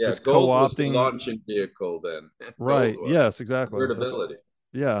 yeah, it's gold was the co-opting. launching vehicle then. Right. Yes, exactly. Convertibility.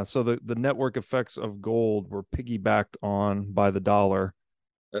 Yeah. So the network effects of gold were piggybacked on by the dollar.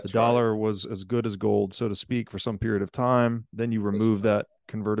 The dollar was as good as gold, so to speak, for some period of time. Then you remove that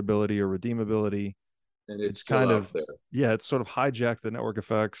convertibility or redeemability. And it's kind still of out there. Yeah, it's sort of hijacked the network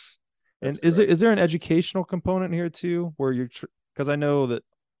effects. And is there an educational component here too, where you're, because I know that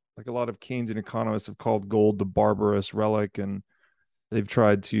like a lot of Keynesian economists have called gold the barbarous relic, and they've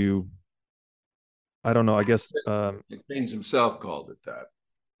tried to, I don't know, I guess Keynes himself called it that.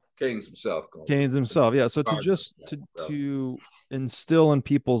 Keynes himself, yeah. So to instill in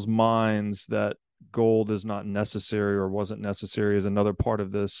people's minds that gold is not necessary or wasn't necessary is another part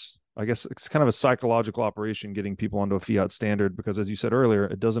of this I guess it's kind of a psychological operation getting people onto a fiat standard because, as you said earlier,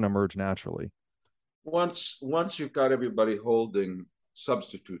 it doesn't emerge naturally. Once you've got everybody holding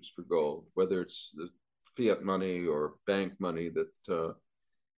substitutes for gold, whether it's the fiat money or bank money that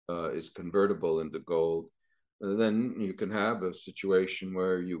is convertible into gold, then you can have a situation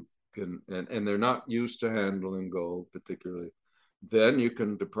where you can, and they're not used to handling gold particularly, then you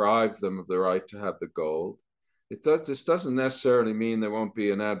can deprive them of the right to have the gold. This doesn't necessarily mean there won't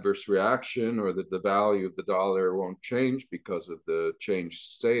be an adverse reaction or that the value of the dollar won't change because of the changed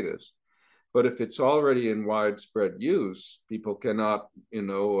status. But if it's already in widespread use, people cannot,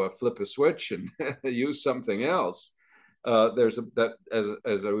 flip a switch and use something else. As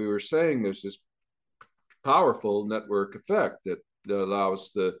we were saying, there's this powerful network effect that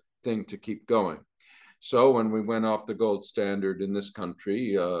allows the thing to keep going. So when we went off the gold standard in this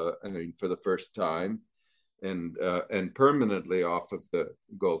country, for the first time, and permanently off of the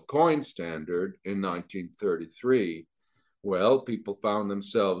gold coin standard in 1933, well, people found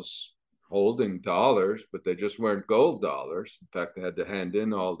themselves holding dollars, but they just weren't gold dollars. In fact, they had to hand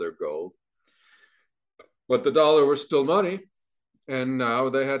in all their gold. But the dollar was still money, and now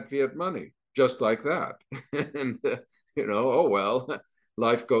they had fiat money, just like that. And, oh well,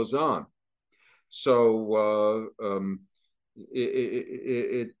 life goes on. So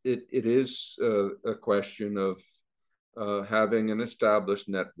it is a question of having an established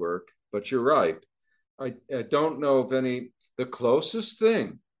network. But you're right. I don't know of any. The closest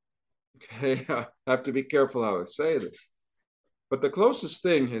thing, okay, I have to be careful how I say this, but the closest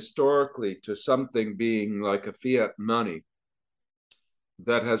thing historically to something being like a fiat money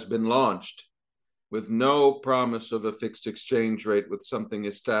that has been launched with no promise of a fixed exchange rate, with something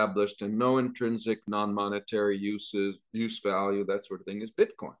established and no intrinsic non-monetary use value, that sort of thing, is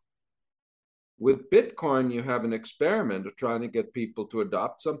Bitcoin. With Bitcoin, you have an experiment of trying to get people to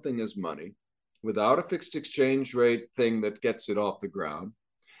adopt something as money without a fixed exchange rate thing that gets it off the ground,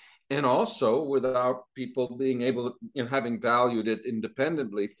 and also without people being able to, having valued it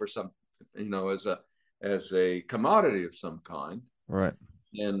independently for some, as a commodity of some kind. Right.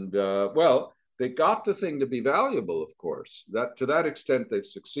 And well, they got the thing to be valuable, of course. That to that extent, they've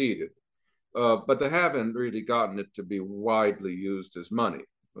succeeded, but they haven't really gotten it to be widely used as money.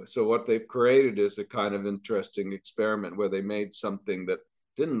 So what they've created is a kind of interesting experiment where they made something that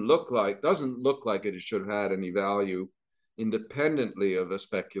doesn't look like it should have had any value independently of a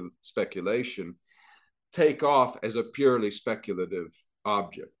speculation, take off as a purely speculative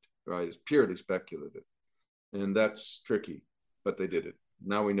object, right? It's purely speculative. And that's tricky, but they did it.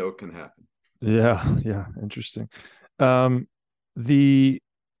 Now we know it can happen. Yeah, interesting. So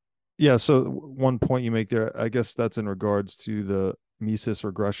one point you make there, I guess that's in regards to the Mises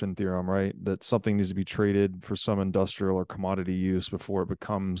regression theorem, right? That something needs to be traded for some industrial or commodity use before it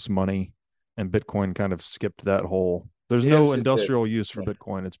becomes money. And Bitcoin kind of skipped that whole. There's no industrial use for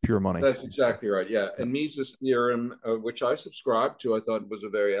Bitcoin. It's pure money. That's exactly right. Yeah. And Mises' theorem, which I subscribed to, I thought was a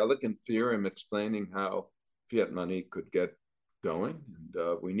very elegant theorem explaining how fiat money could get going.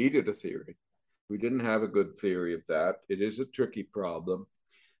 And we needed a theory. We didn't have a good theory of that. It is a tricky problem,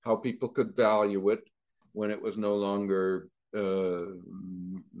 how people could value it when it was no longer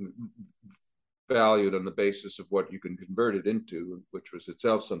valued on the basis of what you can convert it into, which was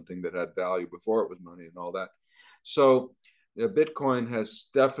itself something that had value before it was money and all that. So Bitcoin has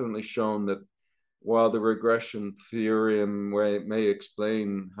definitely shown that while the regression theorem may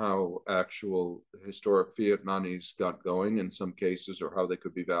explain how actual historic fiat monies got going in some cases or how they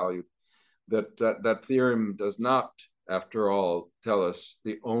could be valued, that theorem does not, after all, tell us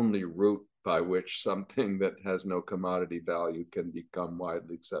the only route by which something that has no commodity value can become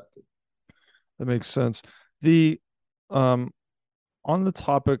widely accepted. That makes sense. The on the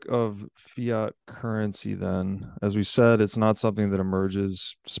topic of fiat currency, then, as we said, it's not something that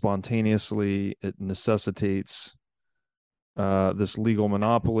emerges spontaneously. It necessitates this legal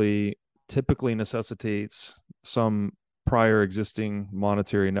monopoly, typically necessitates some prior existing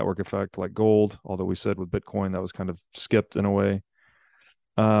monetary network effect like gold, although we said with Bitcoin that was kind of skipped in a way.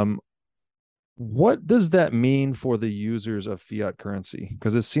 What does that mean for the users of fiat currency?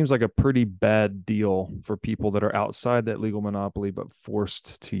 Because it seems like a pretty bad deal for people that are outside that legal monopoly but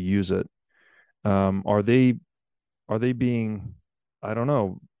forced to use it. Are they being, I don't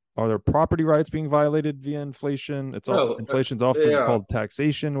know, are their property rights being violated via inflation? Inflation's often called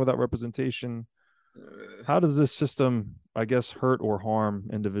taxation without representation. How does this system, I guess, hurt or harm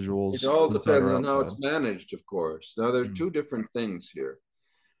individuals? It all depends on how it's managed, of course. Now, there are two different things here.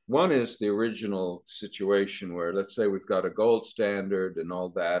 One is the original situation where, let's say, we've got a gold standard and all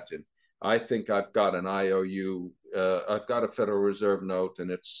that, and I think I've got an IOU, I've got a Federal Reserve note, and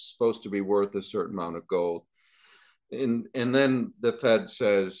it's supposed to be worth a certain amount of gold. And then the Fed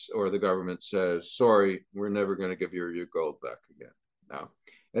says, or the government says, sorry, we're never going to give you your gold back again. Now,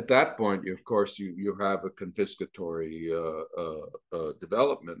 at that point, of course, you have a confiscatory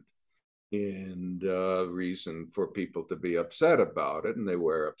development and reason for people to be upset about it. And they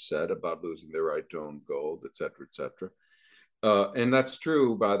were upset about losing their right to own gold, et cetera, et cetera. And that's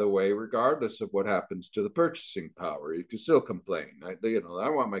true, by the way, regardless of what happens to the purchasing power. You can still complain. I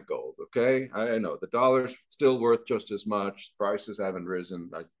want my gold. Okay, I know the dollar's still worth just as much. Prices haven't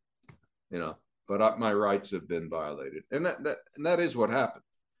risen. But my rights have been violated, and that is what happened.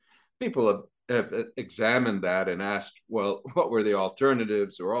 People have examined that and asked, well, what were the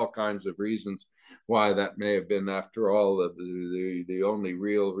alternatives, or all kinds of reasons why that may have been, after all, the only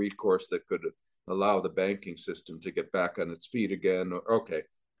real recourse that could allow the banking system to get back on its feet again. Okay.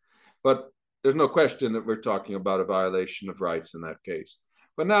 But there's no question that we're talking about a violation of rights in that case.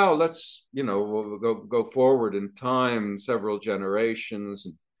 But now let's, we'll go forward in time, several generations,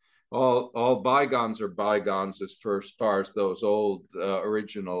 and all bygones are bygones as far as those old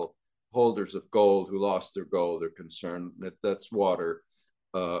original holders of gold who lost their gold are concerned. That's water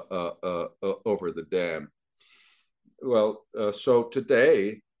over the dam. Well, so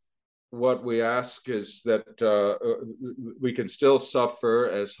today, what we ask is that we can still suffer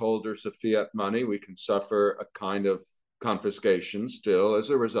as holders of fiat money. We can suffer a kind of confiscation still as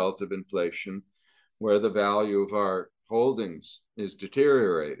a result of inflation, where the value of our holdings is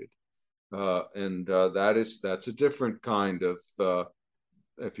deteriorated. That's a different kind of,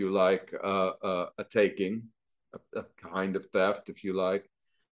 if you like, a taking, a kind of theft, if you like.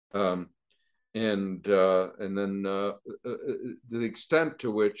 And then the extent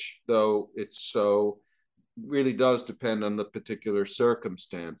to which, though it's so, really does depend on the particular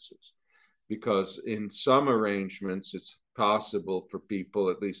circumstances, because in some arrangements it's possible for people,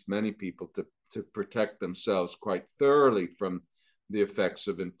 at least many people, to protect themselves quite thoroughly from the effects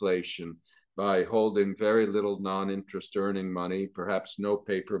of inflation by holding very little non-interest earning money, perhaps no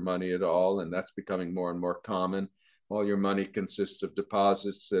paper money at all, and that's becoming more and more common. All your money consists of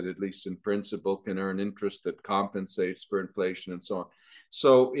deposits that, at least in principle, can earn interest that compensates for inflation and so on.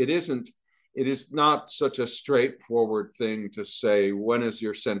 So it is not such a straightforward thing to say, when is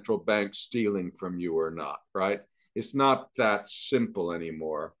your central bank stealing from you or not, right? It's not that simple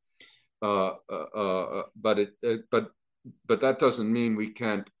anymore. But that doesn't mean we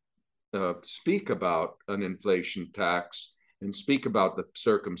can't speak about an inflation tax and speak about the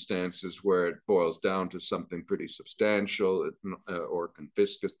circumstances where it boils down to something pretty substantial or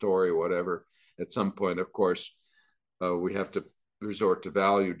confiscatory or whatever. At some point, of course, we have to resort to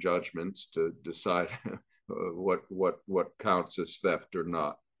value judgments to decide what counts as theft or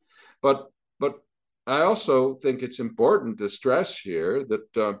not. But I also think it's important to stress here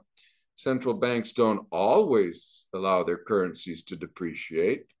that central banks don't always allow their currencies to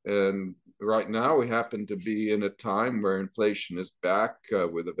depreciate. And right now we happen to be in a time where inflation is back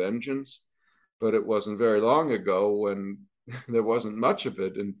with a vengeance, but it wasn't very long ago when there wasn't much of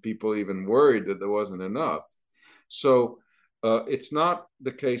it and people even worried that there wasn't enough. So it's not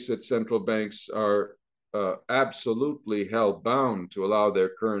the case that central banks are absolutely held bound to allow their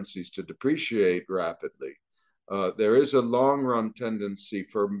currencies to depreciate rapidly. There is a long-run tendency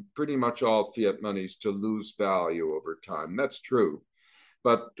for pretty much all fiat monies to lose value over time. That's true.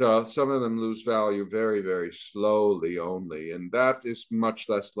 But some of them lose value very, very slowly only. And that is much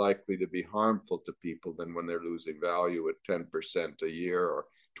less likely to be harmful to people than when they're losing value at 10% a year or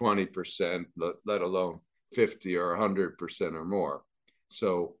 20%, let alone 50 or 100% or more.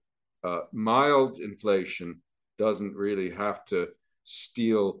 So mild inflation doesn't really have to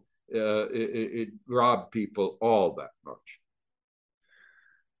it rob people all that much.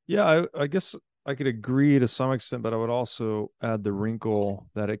 Yeah, I guess I could agree to some extent, but I would also add the wrinkle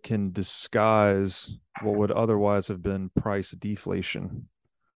that it can disguise what would otherwise have been price deflation,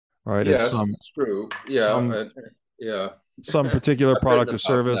 right? Yes, it's true. Yeah, some particular product or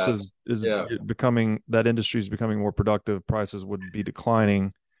service that. is becoming, that industry is becoming more productive, prices would be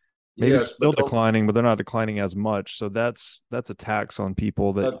declining. Maybe yes, still declining, but they're not declining as much. So that's a tax on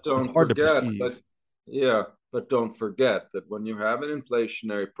people that it's hard to perceive. But don't forget that when you have an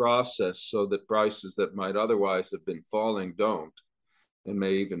inflationary process, so that prices that might otherwise have been falling don't, and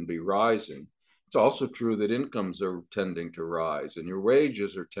may even be rising, it's also true that incomes are tending to rise and your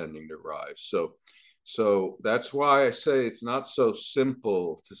wages are tending to rise. So that's why I say it's not so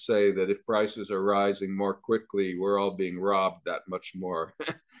simple to say that if prices are rising more quickly, we're all being robbed that much more,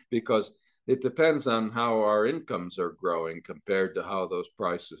 because it depends on how our incomes are growing compared to how those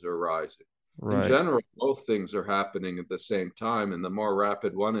prices are rising. In Right. general, both things are happening at the same time, and the more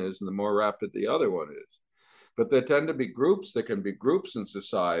rapid one is, and the more rapid the other one is. But there tend to be groups, there can be groups in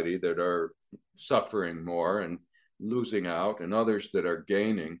society that are suffering more and losing out, and others that are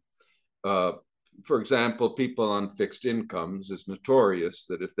gaining. Uh, for example, people on fixed incomes, is notorious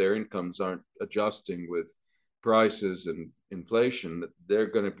that if their incomes aren't adjusting with prices and inflation, they're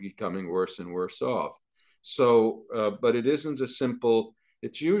going to be becoming worse and worse off. So, but it isn't a simple,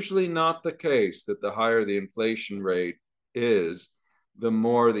 it's usually not the case that the higher the inflation rate is, the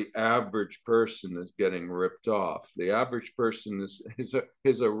more the average person is getting ripped off. The average person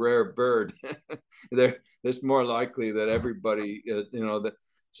is a rare bird. It's more likely that everybody, that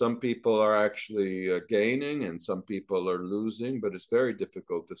some people are actually gaining and some people are losing, but it's very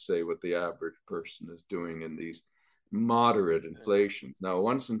difficult to say what the average person is doing in these moderate inflations. Now,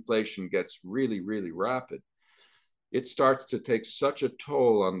 once inflation gets really, really rapid, it starts to take such a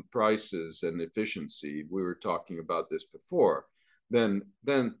toll on prices and efficiency. We were talking about this before. Then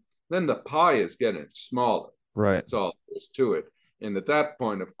the pie is getting smaller. Right. That's all there is to it. And at that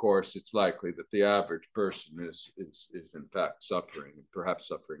point, of course, it's likely that the average person is in fact suffering, perhaps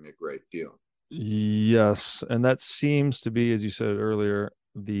suffering a great deal. Yes. And that seems to be, as you said earlier,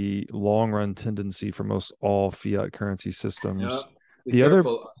 the long run tendency for most all fiat currency systems. Yeah, be The other,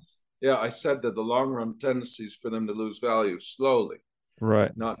 careful. Yeah, I said that the long run tendency is for them to lose value slowly,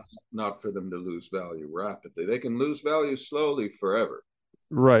 right. not for them to lose value rapidly. They can lose value slowly forever.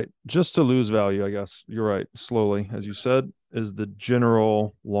 Right. Just to lose value, I guess. You're right. Slowly, as you said, is the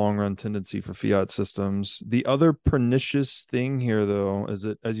general long run tendency for fiat systems. The other pernicious thing here, though, is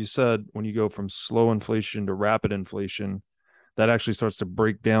that, as you said, when you go from slow inflation to rapid inflation, that actually starts to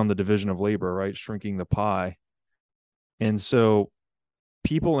break down the division of labor, right? Shrinking the pie. And so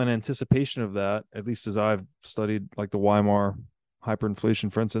people in anticipation of that, at least as I've studied like the Weimar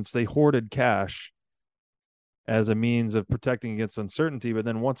hyperinflation, for instance, they hoarded cash as a means of protecting against uncertainty. But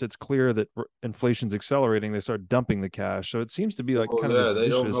then once it's clear that inflation's accelerating, they start dumping the cash. So it seems to be like Oh kind of this yeah, they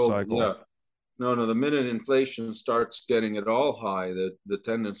don't vicious hold. cycle. Yeah, no. The minute inflation starts getting it all high, the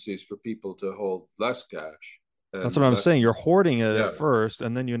tendency is for people to hold less cash That's what and I'm less. saying. You're hoarding it at Yeah. first,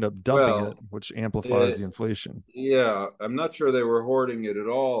 and then you end up dumping it, Well, which amplifies uh, the inflation. yeah, I'm not sure they were hoarding it at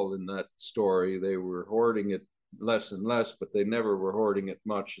all in that story. They were hoarding it less and less, but they never were hoarding it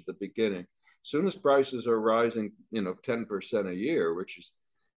much at the beginning. As soon as prices are rising, 10% a year, which is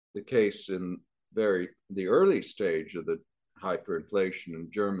the case in the early stage of the hyperinflation in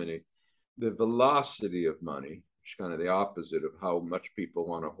Germany, the velocity of money, which is kind of the opposite of how much people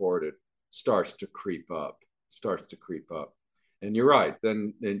want to hoard it, starts to creep up. Starts to creep up. And you're right.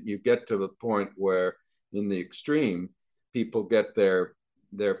 Then you get to the point where, in the extreme, people get their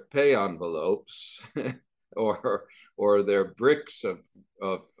pay envelopes or their bricks of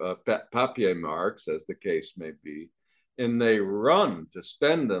papier marks, as the case may be, and they run to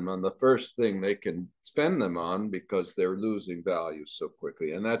spend them on the first thing they can spend them on because they're losing value so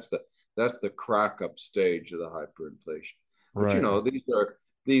quickly. And that's the crack up stage of the hyperinflation. But Right.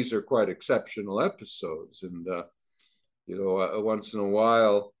 these are quite exceptional episodes, and once in a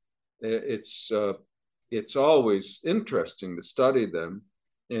while, it's always interesting to study them,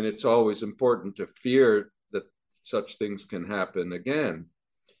 and it's always important to fear that such things can happen again,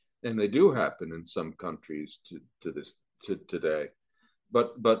 and they do happen in some countries to today,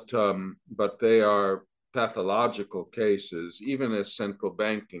 but they are pathological cases. Even as central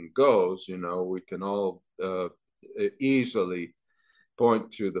banking goes, we can all easily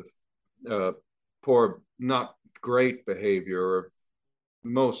point to the poor, not great behavior of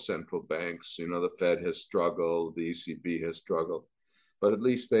most central banks. The Fed has struggled, the ECB has struggled, but at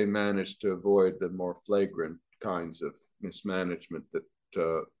least they managed to avoid the more flagrant kinds of mismanagement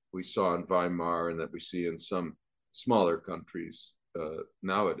that we saw in Weimar and that we see in some smaller countries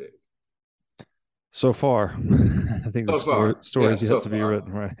nowadays. So far, I think the So far, story yeah, is yet so to be far,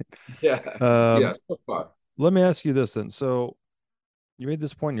 written, right? yeah, Um, yeah, so far. Let me ask you this then. So you made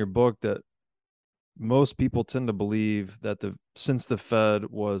this point in your book that most people tend to believe that since the Fed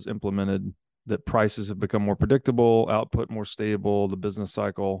was implemented, that prices have become more predictable, output more stable, the business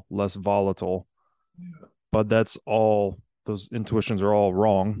cycle less volatile. Yeah. But those intuitions are all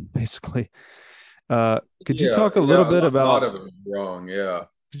wrong, basically. Could you Yeah, talk a yeah, little bit a lot about? of them wrong. Yeah,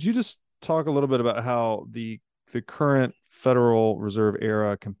 Could you just talk a little bit about how the current Federal Reserve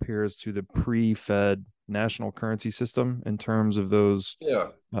era compares to the pre-Fed national currency system in terms of those yeah.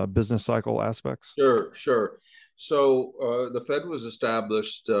 business cycle aspects? Sure, sure. The Fed was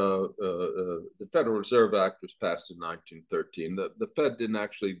established, the Federal Reserve Act was passed in 1913. The Fed didn't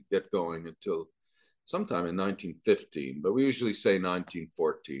actually get going until sometime in 1915, but we usually say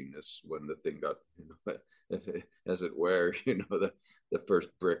 1914 is when the thing got, as it were, the first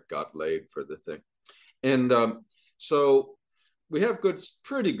brick got laid for the thing. And so we have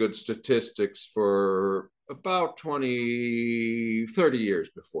pretty good statistics for about 20, 30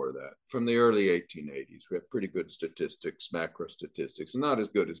 years before that. From the early 1880s, we have pretty good statistics, macro statistics, not as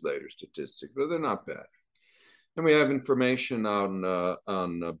good as later statistics, but they're not bad. And we have information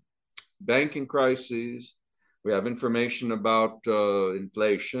on banking crises. We have information about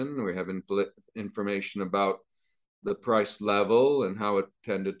inflation. We have information about the price level and how it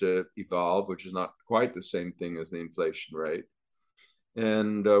tended to evolve, which is not quite the same thing as the inflation rate.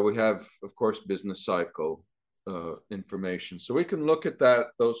 And we have, of course, business cycle information. So we can look at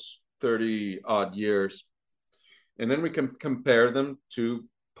those 30 odd years, and then we can compare them to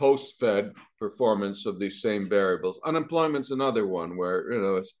post-Fed performance of these same variables. Unemployment's another one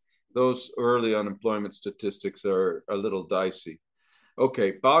where, those early unemployment statistics are a little dicey.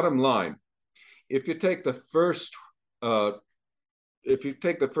 Okay, bottom line, if you take the first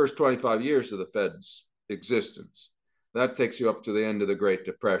 25 years of the Fed's existence, that takes you up to the end of the Great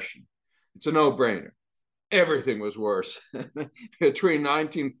Depression. It's a no-brainer. Everything was worse. Between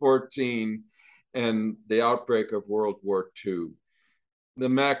 1914 and the outbreak of World War II, the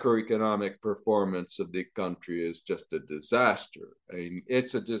macroeconomic performance of the country is just a disaster. I mean,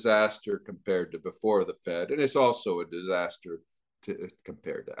 it's a disaster compared to before the Fed, and it's also a disaster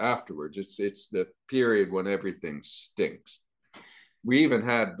compared to afterwards. It's the period when everything stinks. We even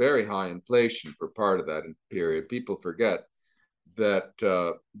had very high inflation for part of that period. People forget that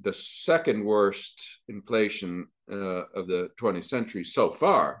the second worst inflation of the 20th century so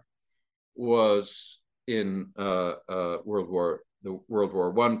far was in World War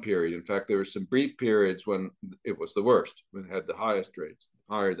I period. In fact, there were some brief periods when it was the worst, when it had the highest rates,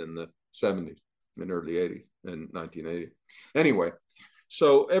 higher than the 70s and early 80s and 1980. Anyway,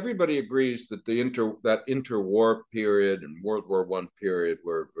 so everybody agrees that that interwar period and World War I period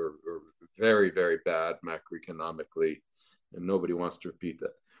were very, very bad macroeconomically, and nobody wants to repeat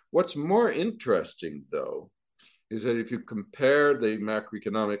that. What's more interesting, though, is that if you compare the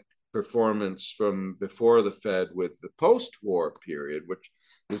macroeconomic performance from before the Fed with the post-war period, which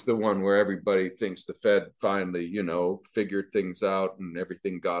is the one where everybody thinks the Fed finally, figured things out and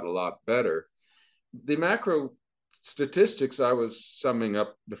everything got a lot better, the macro statistics I was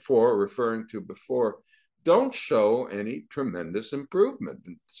referring to before, don't show any tremendous improvement.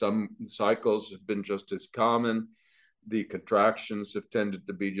 Some cycles have been just as common. The contractions have tended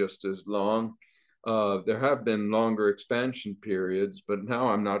to be just as long. There have been longer expansion periods, but now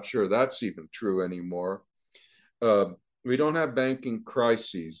I'm not sure that's even true anymore. We don't have banking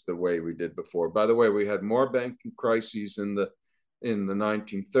crises the way we did before. By the way, we had more banking crises in the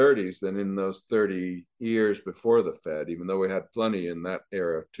 1930s than in those 30 years before the Fed, even though we had plenty in that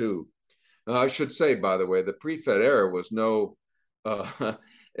era too. I should say, by the way, the pre-Fed era was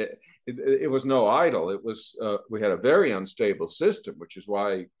it was no idol. It was we had a very unstable system, which is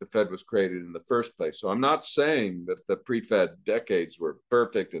why the Fed was created in the first place. So I'm not saying that the pre-Fed decades were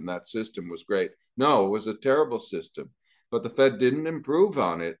perfect and that system was great. No, it was a terrible system, but the Fed didn't improve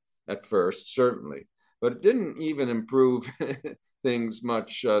on it at first, certainly, but it didn't even improve things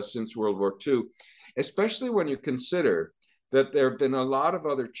much since World War II, especially when you consider that there have been a lot of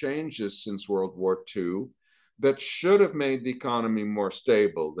other changes since World War II that should have made the economy more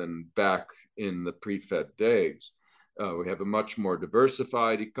stable than back in the pre-Fed days. We have a much more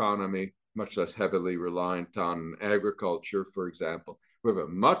diversified economy, much less heavily reliant on agriculture, for example. We have a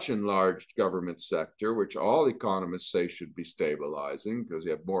much enlarged government sector, which all economists say should be stabilizing because you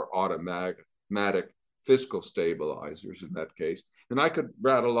have more automatic fiscal stabilizers in that case. And I could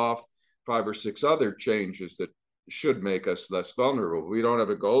rattle off 5 or 6 other changes that should make us less vulnerable. We don't have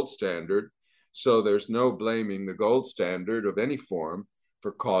a gold standard, so there's no blaming the gold standard of any form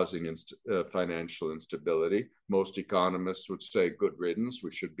for causing financial instability. Most economists would say good riddance,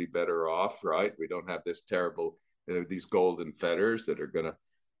 we should be better off, right? We don't have this terrible, these golden fetters that are going to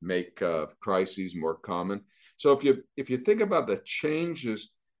make crises more common. So if you think about the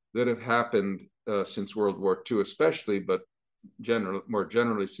changes that have happened since World War II especially, but more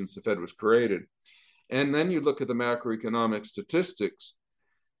generally since the Fed was created, and then you look at the macroeconomic statistics,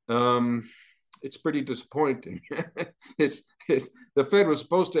 it's pretty disappointing. The Fed was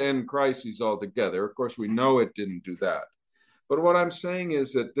supposed to end crises altogether. Of course, we know it didn't do that. But what I'm saying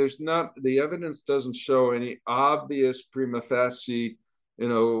is that the evidence doesn't show any obvious prima facie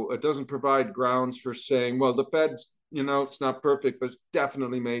It doesn't provide grounds for saying, well, the Fed's, it's not perfect, but it's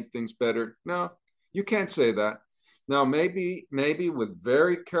definitely made things better. No, you can't say that. Now, maybe with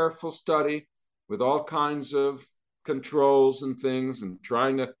very careful study, with all kinds of controls and things, and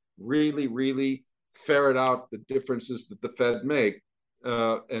trying to really, really ferret out the differences that the Fed make,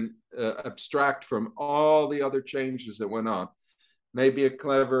 and abstract from all the other changes that went on. Maybe a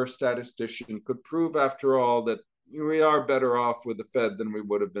clever statistician could prove, after all, that we are better off with the Fed than we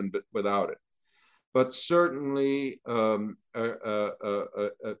would have been without it. But certainly, the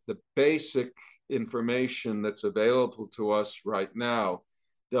basic information that's available to us right now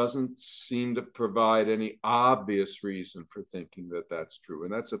doesn't seem to provide any obvious reason for thinking that that's true.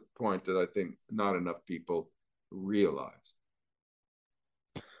 And that's a point that I think not enough people realize.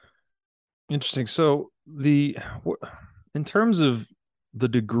 Interesting. So in terms of the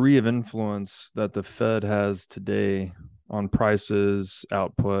degree of influence that the Fed has today on prices,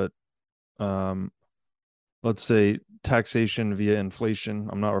 output, let's say taxation via inflation.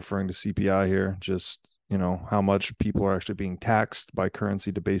 I'm not referring to CPI here, just, how much people are actually being taxed by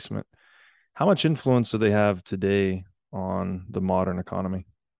currency debasement. How much influence do they have today on the modern economy?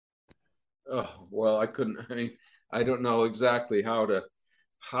 Oh, well, I don't know exactly how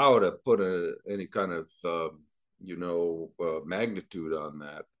to put any kind of magnitude on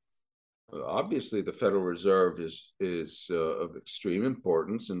that. Obviously, the Federal Reserve is of extreme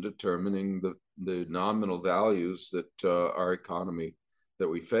importance in determining the nominal values that our economy that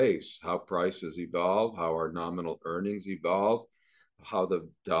we face, how prices evolve, how our nominal earnings evolve, how the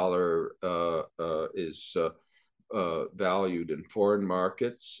dollar is valued in foreign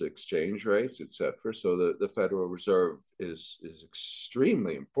markets, exchange rates, etc. So the Federal Reserve is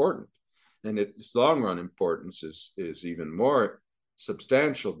extremely important, and its long run importance is even more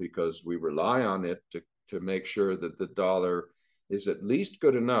substantial because we rely on it to make sure that the dollar is at least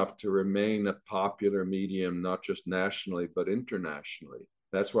good enough to remain a popular medium, not just nationally, but internationally.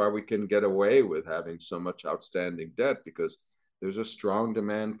 That's why we can get away with having so much outstanding debt, because there's a strong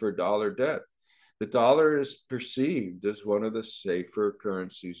demand for dollar debt. The dollar is perceived as one of the safer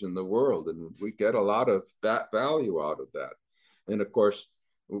currencies in the world, and we get a lot of value out of that. And of course,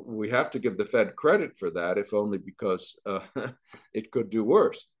 we have to give the Fed credit for that, if only because it could do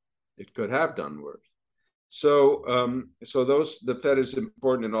worse. It could have done worse. So, the Fed is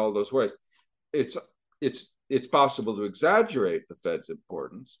important in all those ways. It's possible to exaggerate the Fed's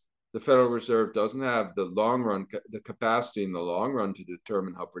importance. The Federal Reserve doesn't have the capacity in the long run to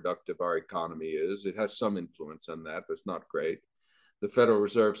determine how productive our economy is. It has some influence on that, but it's not great. The Federal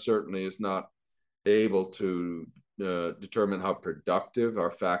Reserve certainly is not able to determine how productive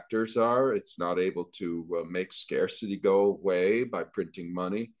our factors are. It's not able to make scarcity go away by printing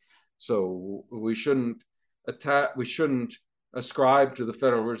money. So we shouldn't ascribe to the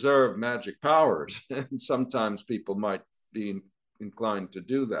Federal Reserve magic powers. And sometimes people might be inclined to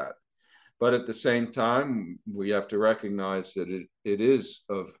do that. But at the same time, we have to recognize that it is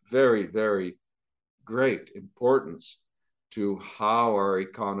of very, very great importance to how our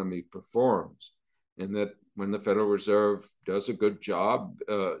economy performs. And that when the Federal Reserve does a good job,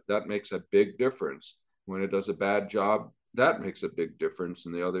 that makes a big difference. When it does a bad job, that makes a big difference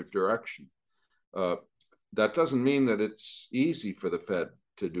in the other direction. That doesn't mean that it's easy for the Fed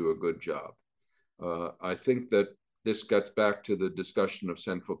to do a good job. I think that this gets back to the discussion of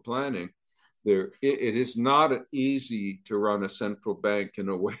central planning. It is not easy to run a central bank in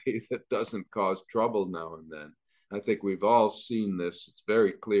a way that doesn't cause trouble now and then. I think we've all seen this. It's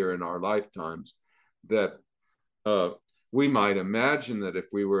very clear in our lifetimes that we might imagine that if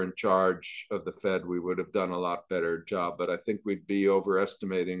we were in charge of the Fed, we would have done a lot better job, but I think we'd be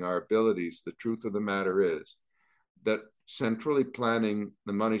overestimating our abilities. The truth of the matter is that centrally planning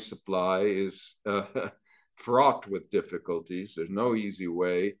the money supply is fraught with difficulties. There's no easy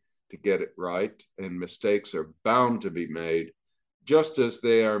way to get it right, and mistakes are bound to be made, just as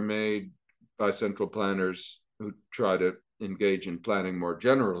they are made by central planners who try to engage in planning more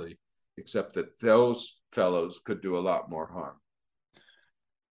generally, except that those fellows could do a lot more harm.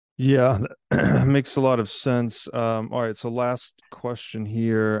 Yeah, that makes a lot of sense. All right, so last question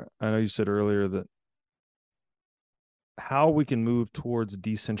here. I know you said earlier that how we can move towards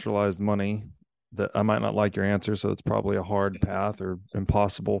decentralized money. That I might not like your answer, so it's probably a hard path or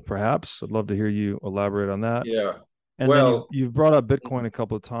impossible, perhaps. I'd love to hear you elaborate on that. Yeah. And well, then you've brought up Bitcoin a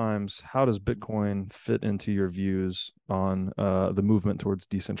couple of times. How does Bitcoin fit into your views on the movement towards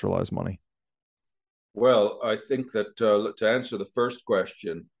decentralized money? Well, I think that to answer the first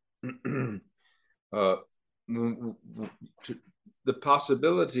question, the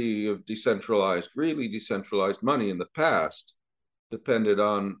possibility of really decentralized money in the past depended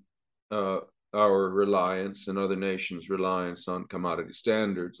on our reliance and other nations' reliance on commodity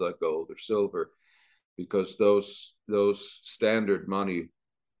standards like gold or silver, because those standard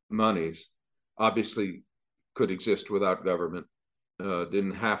monies obviously could exist without government.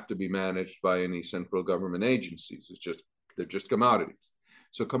 Didn't have to be managed by any central government agencies. They're just commodities.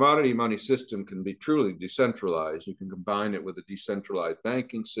 So commodity money system can be truly decentralized. You can combine it with a decentralized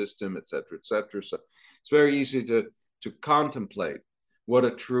banking system, et cetera, et cetera. So it's very easy to contemplate what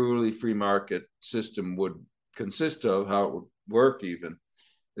a truly free market system would consist of, how it would work even,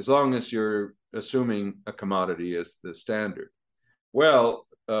 as long as you're assuming a commodity as the standard. Well,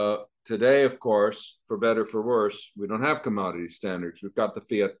 today, of course, for better for worse, we don't have commodity standards. We've got the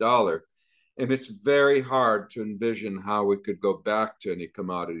fiat dollar. And it's very hard to envision how we could go back to any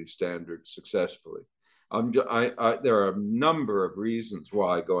commodity standards successfully. There are a number of reasons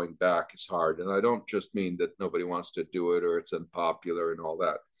why going back is hard. And I don't just mean that nobody wants to do it or it's unpopular and all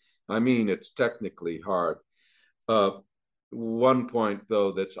that. I mean, it's technically hard. One point,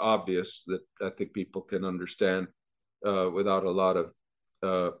 though, that's obvious that I think people can understand without a lot of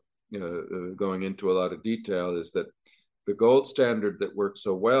going into a lot of detail is that the gold standard that worked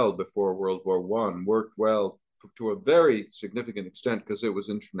so well before World War I worked well to a very significant extent because it was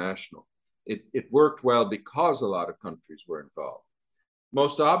international. It worked well because a lot of countries were involved.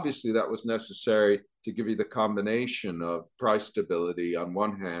 Most obviously, that was necessary to give you the combination of price stability on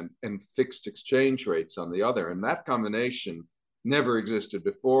one hand and fixed exchange rates on the other. And that combination never existed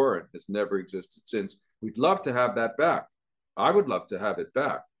before and has never existed since. We'd love to have that back. I would love to have it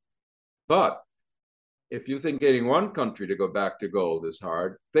back. But if you think getting one country to go back to gold is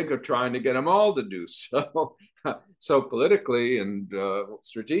hard, think of trying to get them all to do so. So politically and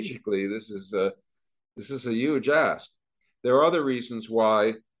strategically, this is a huge ask. There are other reasons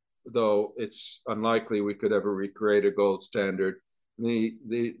why, though it's unlikely we could ever recreate a gold standard.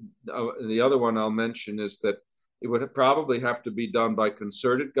 The other one I'll mention is that it would probably have to be done by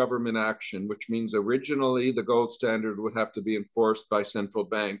concerted government action, which means originally the gold standard would have to be enforced by central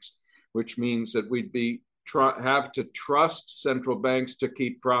banks, which means that we'd have to trust central banks to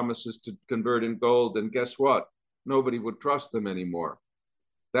keep promises to convert in gold. And guess what? Nobody would trust them anymore.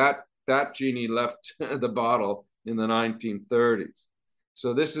 That genie left the bottle in the 1930s.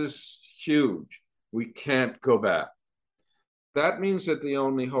 So this is huge. We can't go back. That means that the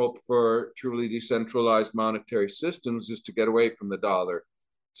only hope for truly decentralized monetary systems is to get away from the dollar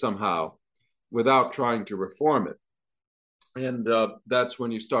somehow without trying to reform it. And that's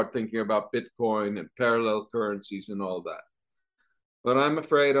when you start thinking about Bitcoin and parallel currencies and all that. But I'm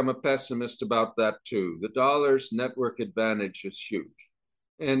afraid I'm a pessimist about that too. The dollar's network advantage is huge.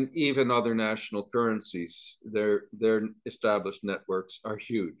 And even other national currencies, their established networks are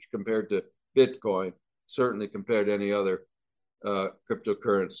huge compared to Bitcoin, certainly compared to any other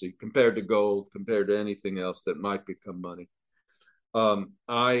cryptocurrency, compared to gold, compared to anything else that might become money.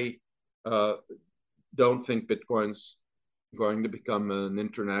 I don't think Bitcoin's going to become an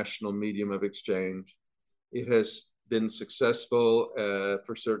international medium of exchange. It has been successful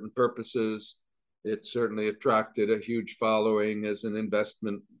for certain purposes. It certainly attracted a huge following as an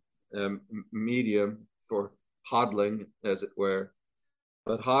investment medium for hodling, as it were.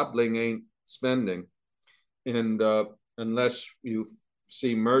 But hodling ain't spending. And unless you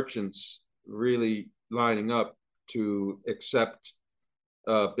see merchants really lining up to accept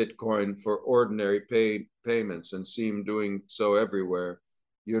Bitcoin for ordinary payments and seem doing so everywhere,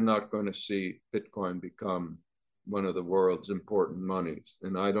 you're not going to see Bitcoin become one of the world's important monies.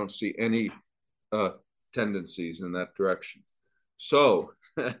 And I don't see any tendencies in that direction. So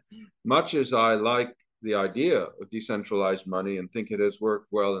much as I like the idea of decentralized money and think it has worked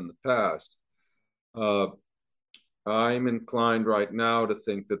well in the past, I'm inclined right now to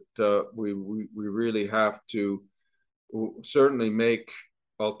think that we really have to certainly make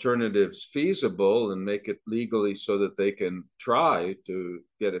alternatives feasible and make it legally so that they can try to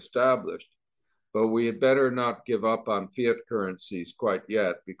get established. But we had better not give up on fiat currencies quite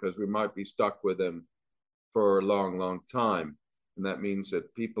yet, because we might be stuck with them for a long, long time. And that means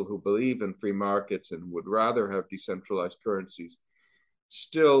that people who believe in free markets and would rather have decentralized currencies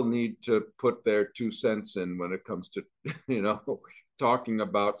still need to put their 2 cents in when it comes to, talking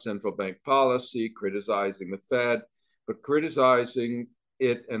about central bank policy, criticizing the Fed, but criticizing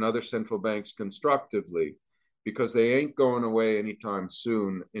it and other central banks constructively, because they ain't going away anytime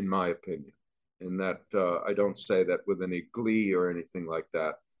soon, in my opinion. And that I don't say that with any glee or anything like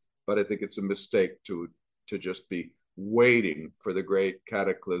that, but I think it's a mistake to just be waiting for the great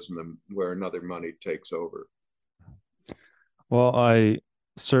cataclysm where another money takes over. Well, I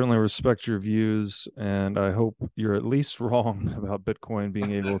certainly respect your views, and I hope you're at least wrong about Bitcoin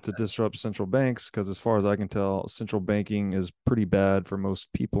being able to disrupt central banks, because as far as I can tell, central banking is pretty bad for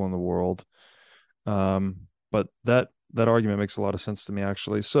most people in the world. But that argument makes a lot of sense to me,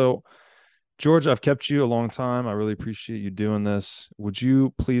 actually. So, George, I've kept you a long time. I really appreciate you doing this. Would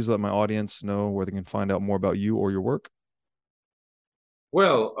you please let my audience know where they can find out more about you or your work?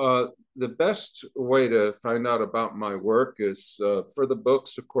 Well, the best way to find out about my work is for the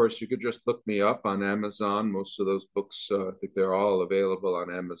books. Of course, you could just look me up on Amazon. Most of those books, I think they're all available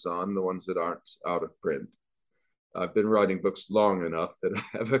on Amazon, the ones that aren't out of print. I've been writing books long enough that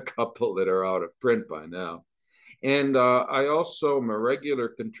I have a couple that are out of print by now. And I also am a regular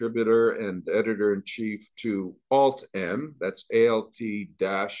contributor and editor-in-chief to Alt-M. That's ALT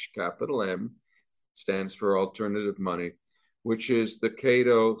dash capital M, stands for Alternative Money, which is the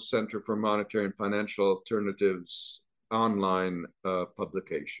Cato Center for Monetary and Financial Alternatives online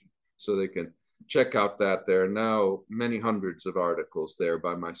publication. So they can check out that. There are now many hundreds of articles there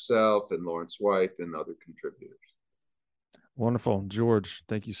by myself and Lawrence White and other contributors. Wonderful. George,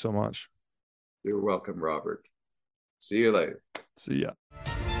 thank you so much. You're welcome, Robert. See you later. See ya.